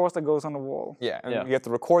pictures, of course, that goes on the wall. Yeah, and Yeah. you have to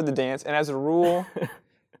record the dance. And as a rule,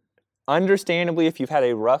 understandably, if you've had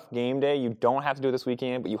a rough game day, you don't have to do it this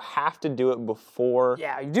weekend, but you have to do it before.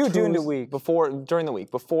 Yeah, you do it during the week. During the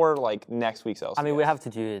week, before like next week's LCS. I mean, we have to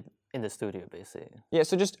do it in the studio, basically. Yeah,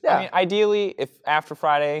 so just, Yeah. I mean, ideally, if after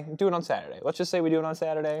Friday, do it on Saturday. Let's just say we do it on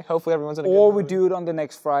Saturday. Hopefully everyone's in a good Or mood. we do it on the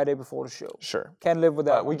next Friday before the show. Sure. Can't live with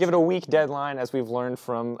that. We give it a week deadline, as we've learned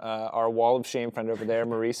from our wall of shame friend over there,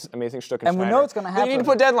 Maurice Amazing Stuckenschneider. And we know it's gonna You need to happen.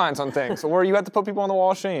 put deadlines on things, or you have to put people on the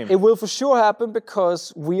wall of shame. It will for sure happen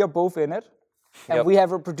because we are both in it. And Yep. we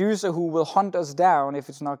have a producer who will hunt us down if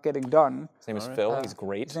it's not getting done. His name is Phil. He's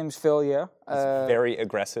great. His name's Phil, yeah. Very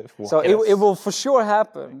aggressive. Will So hit us. it will for sure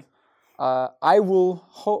happen. I will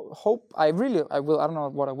hope, I will, I don't know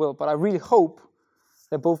what I will, but I really hope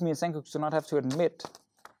that both me and Sencooks do not have to admit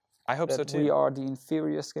I hope so that too. we are the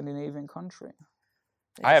inferior Scandinavian country.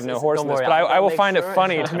 I have no Don't horse in this, worry, but I'll I will make find it sure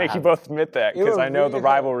funny it's to not make you gonna both admit that, because will I know the really help.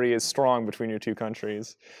 rivalry is strong between your two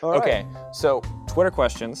countries. All right. Okay, so Twitter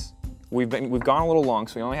questions. We've gone a little long,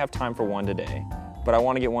 so we only have time for one today. But I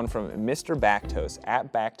want to get one from Mr. Bactos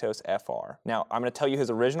at BactosFR. Now, I'm going to tell you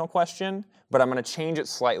his original question, but I'm going to change it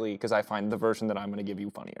slightly because I find the version that I'm going to give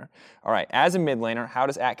you funnier. All right, as a mid laner, how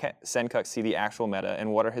does Sencooks see the actual meta,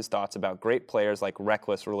 and what are his thoughts about great players like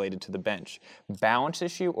Reckless related to the bench? Balance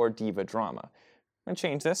issue or diva drama? I'm going to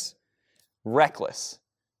change this. Reckless.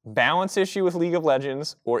 Balance issue with League of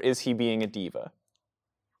Legends, or is he being a diva?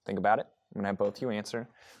 Think about it. I'm going to have both you answer,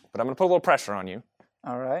 but I'm going to put a little pressure on you.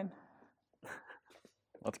 All right.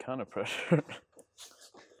 What kind of pressure?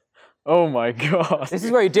 Oh my god. This is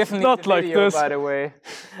very different Not like video, this. by the way.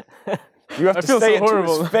 You have to feel say so it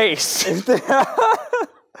horrible. to his face.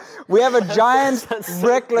 We have a giant so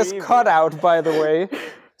Reckless creepy. cutout, by the way.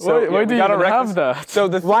 Why do you gotta even have that? So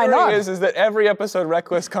the Why theory not? is that every episode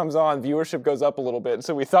Reckless comes on, viewership goes up a little bit.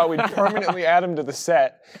 So we thought we'd permanently add him to the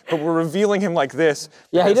set, but we're revealing him like this.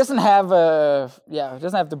 Yeah, he doesn't have he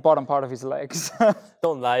doesn't have the bottom part of his legs.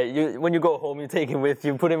 Don't lie. When you go home, you take him with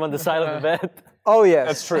you, put him on the side of the bed. Oh yes.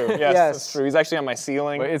 That's true. Yes, Yes. that's true. He's actually on my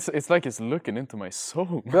ceiling. But it's like he's looking into my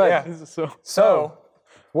soul. Good. Yeah. This is so. So,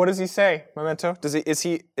 what does he say, Memento?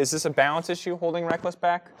 Is this a balance issue holding Reckless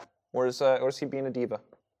back, or is he being a diva?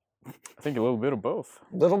 I think a little bit of both.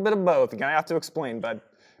 A little bit of both. You're gonna have to explain, bud.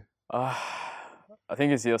 I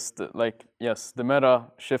think it's just like, yes, the meta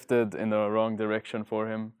shifted in the wrong direction for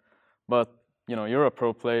him, but you know, you're a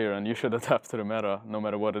pro player and you should adapt to the meta no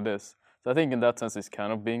matter what it is. So I think in that sense he's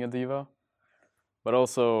kind of being a diva, but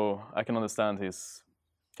also I can understand his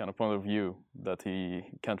kind of point of view that he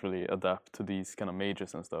can't really adapt to these kind of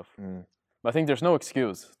mages and stuff. But I think there's no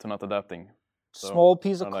excuse to not adapting. So, Small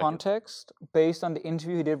piece of I like it. context based on the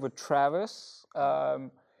interview he did with Travis.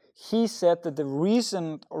 He said that the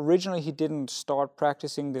reason originally he didn't start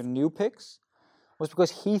practicing the new picks was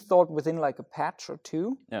because he thought within like a patch or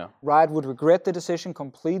two, Yeah. Riot would regret the decision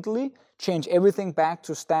completely, change everything back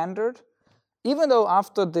to standard. Even though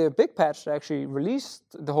after the big patch they actually released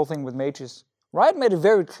the whole thing with mages, Riot made it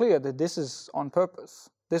very clear that this is on purpose.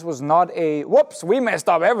 This was not a, whoops, we messed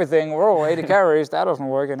up everything, we're all 80 carries, that doesn't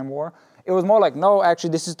work anymore. It was more like, no,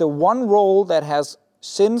 actually, this is the one role that has,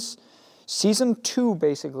 since Season 2,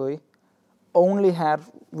 basically, only had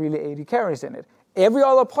really 80 carries in it. Every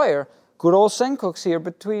other player, good old Sencooks here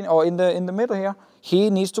in the middle here, he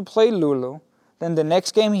needs to play Lulu. Then the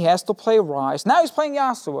next game he has to play Ryze. Now he's playing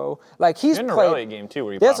Yasuo. Like he's In a played. rally game too,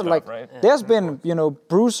 where he There's popped like up, right? there's been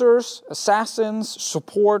bruisers, assassins,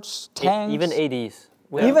 supports, tanks, Even 80s.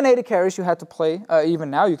 even 80 carries you had to play. Even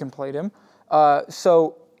now you can play them.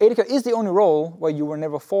 So 80 carry is the only role where you were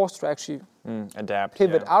never forced to actually Adapt.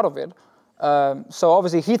 pivot yeah. out of it. So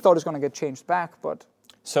obviously he thought it's going to get changed back, but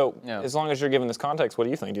So, Yeah. as long as you're given this context, what do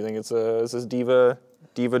you think? Do you think is this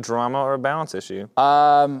diva drama or a balance issue?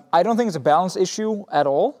 I don't think it's a balance issue at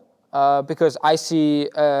all. Because I see,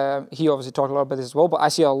 he obviously talked a lot about this as well, but I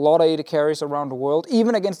see a lot of 80 carries around the world,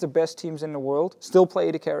 even against the best teams in the world, still play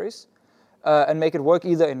 80 carries and make it work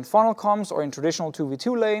either in funnel comms or in traditional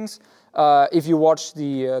 2v2 lanes. If you watch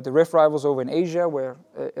the Rift Rivals over in Asia, where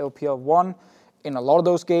LPL won, in a lot of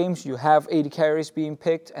those games, you have AD carries being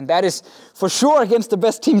picked, and that is for sure against the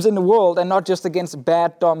best teams in the world, and not just against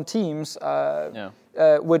bad, dumb teams.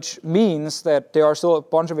 Which means that there are still a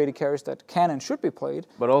bunch of AD carries that can and should be played.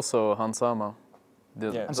 But also Hansama.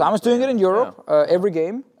 Hansama's doing it in Europe every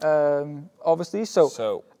game, obviously.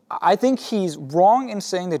 So I think he's wrong in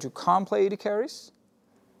saying that you can't play AD carries.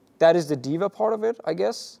 That is the diva part of it, I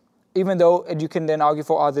guess. Even though you can then argue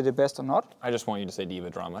for are they the best or not. I just want you to say diva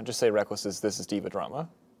drama. Just say Reckless this is diva drama.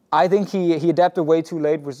 I think he adapted way too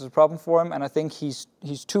late, which is a problem for him, and I think he's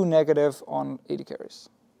too negative on AD carries.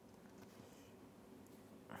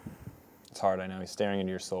 It's hard, I know. He's staring into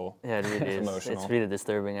your soul. Yeah, it really is. Emotional. It's really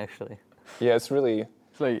disturbing, actually. Yeah, it's really...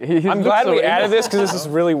 Like, I'm glad we added this because this is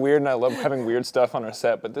really weird and I love having weird stuff on our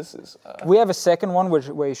set, but this is... We have a second one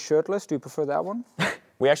where he's shirtless. Do you prefer that one?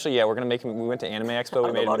 We actually, we're going to make him... We went to Anime Expo,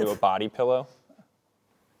 we made him into a body pillow.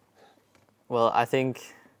 Well, I think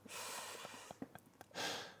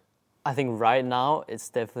right now it's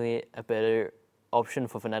definitely a better option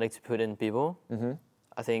for Fnatic to put in Bebo. Mm-hmm.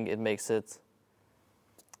 I think it makes it...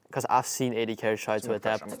 Because I've seen AD carries try to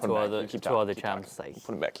adapt to other champs. Like,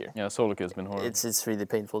 put him back here. Yeah, Soluk has been horrible. It's really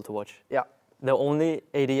painful to watch. Yeah. The only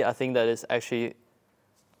AD I think that is actually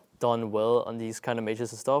done well on these kind of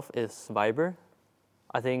majors and stuff is Viper.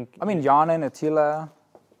 I mean, Yana and Attila.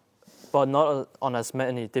 But not on as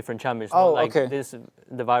many different champions. Oh, like okay.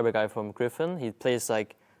 The Viper guy from Griffin, he plays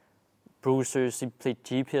like Bruisers, he played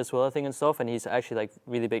GP as well, I think, and stuff, and he's actually like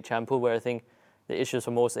really big champ pool, where I think the issues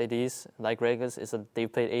for most ADs, like Reckless, is that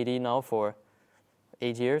they've played AD now for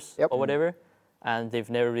 8 years or whatever, and they've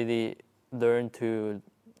never really learned to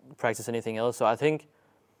practice anything else. So I think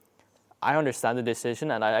I understand the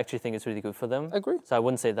decision, and I actually think it's really good for them. I agree. So I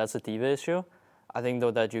wouldn't say that's a diva issue. I think,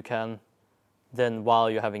 though, that you can then, while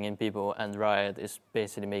you're having in people and Riot is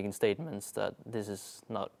basically making statements that this is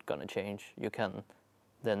not going to change, you can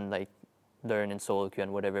then like learn in solo queue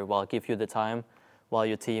and whatever, while give you the time, while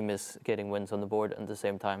your team is getting wins on the board at the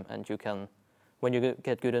same time, and you can, when you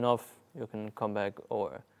get good enough, you can come back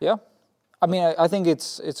or... Yeah. I mean, I think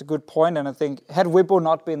it's a good point, and I think had Whippo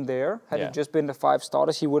not been there, had it just been the 5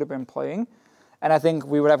 starters, he would have been playing. And I think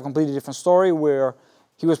we would have a completely different story where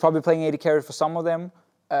he was probably playing AD carry for some of them,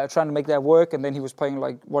 trying to make that work, and then he was playing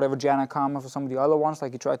like whatever Janna Karma for some of the other ones,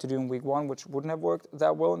 like he tried to do in week 1, which wouldn't have worked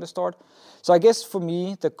that well in the start. So I guess for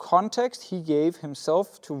me, the context he gave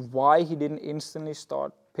himself to why he didn't instantly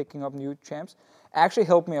start picking up new champs actually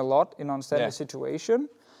helped me a lot in understanding the situation.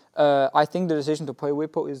 I think the decision to play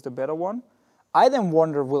Whippo is the better one. I then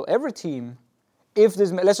wonder, will every team, if this,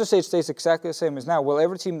 let's just say it stays exactly the same as now, will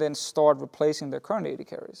every team then start replacing their current AD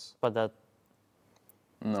carries? But that...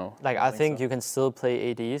 No. Like, I think you can still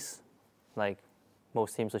play ADs, like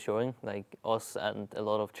most teams are showing, like us and a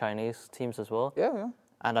lot of Chinese teams as well. Yeah.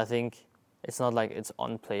 And I think it's not like it's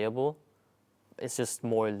unplayable. It's just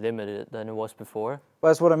more limited than it was before. But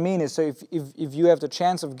that's what I mean is, so if you have the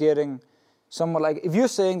chance of getting someone like, if you're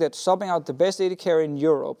saying that subbing out the best AD carry in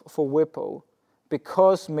Europe for Whippo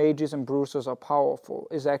because mages and bruisers are powerful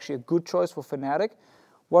is actually a good choice for Fnatic,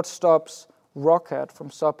 what stops Roccat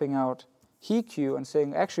from subbing out HeQ and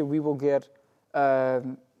saying, actually, we will get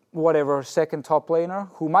whatever second top laner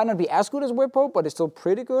who might not be as good as Whippo, but is still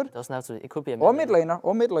pretty good. It doesn't have to be, it could be a mid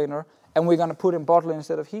laner, and we're going to put in bot lane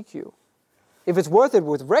instead of HeQ. If it's worth it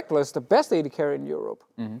with Reckless, the best AD carry in Europe,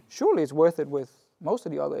 surely it's worth it with most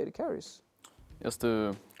of the other AD carries. Just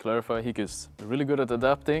to clarify, Hiku is really good at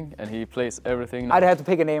adapting, and he plays everything now. I'd have to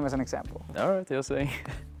pick a name as an example. All right, you're saying.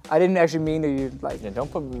 I didn't actually mean that you like. Yeah,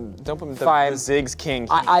 don't put the Ziggs king.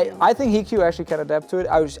 I think HeQ actually can adapt to it.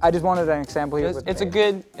 I just wanted an example here. It's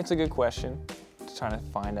a good question. Just trying to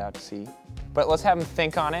find out to see. But let's have him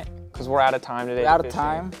think on it because we're out of time today. We're out of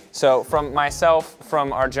time. So from myself,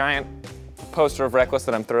 from our giant poster of Reckless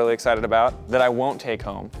that I'm thoroughly excited about, that I won't take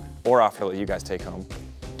home, or offer to let you guys take home.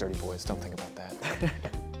 Dirty boys, don't think about that.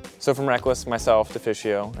 So from Reckless, myself,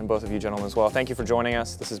 Deficio, and both of you gentlemen as well, thank you for joining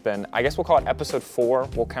us. This has been, I guess we'll call it episode 4.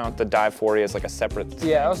 We'll count the Dive 40 as like a separate thing.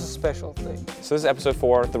 Yeah, that was a special thing. So this is episode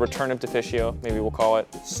 4, the return of Deficio, maybe we'll call it.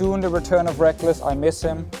 Soon the return of Reckless, I miss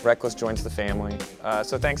him. Reckless joins the family.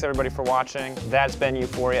 So thanks everybody for watching. That's been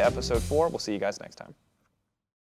Euphoria episode 4. We'll see you guys next time.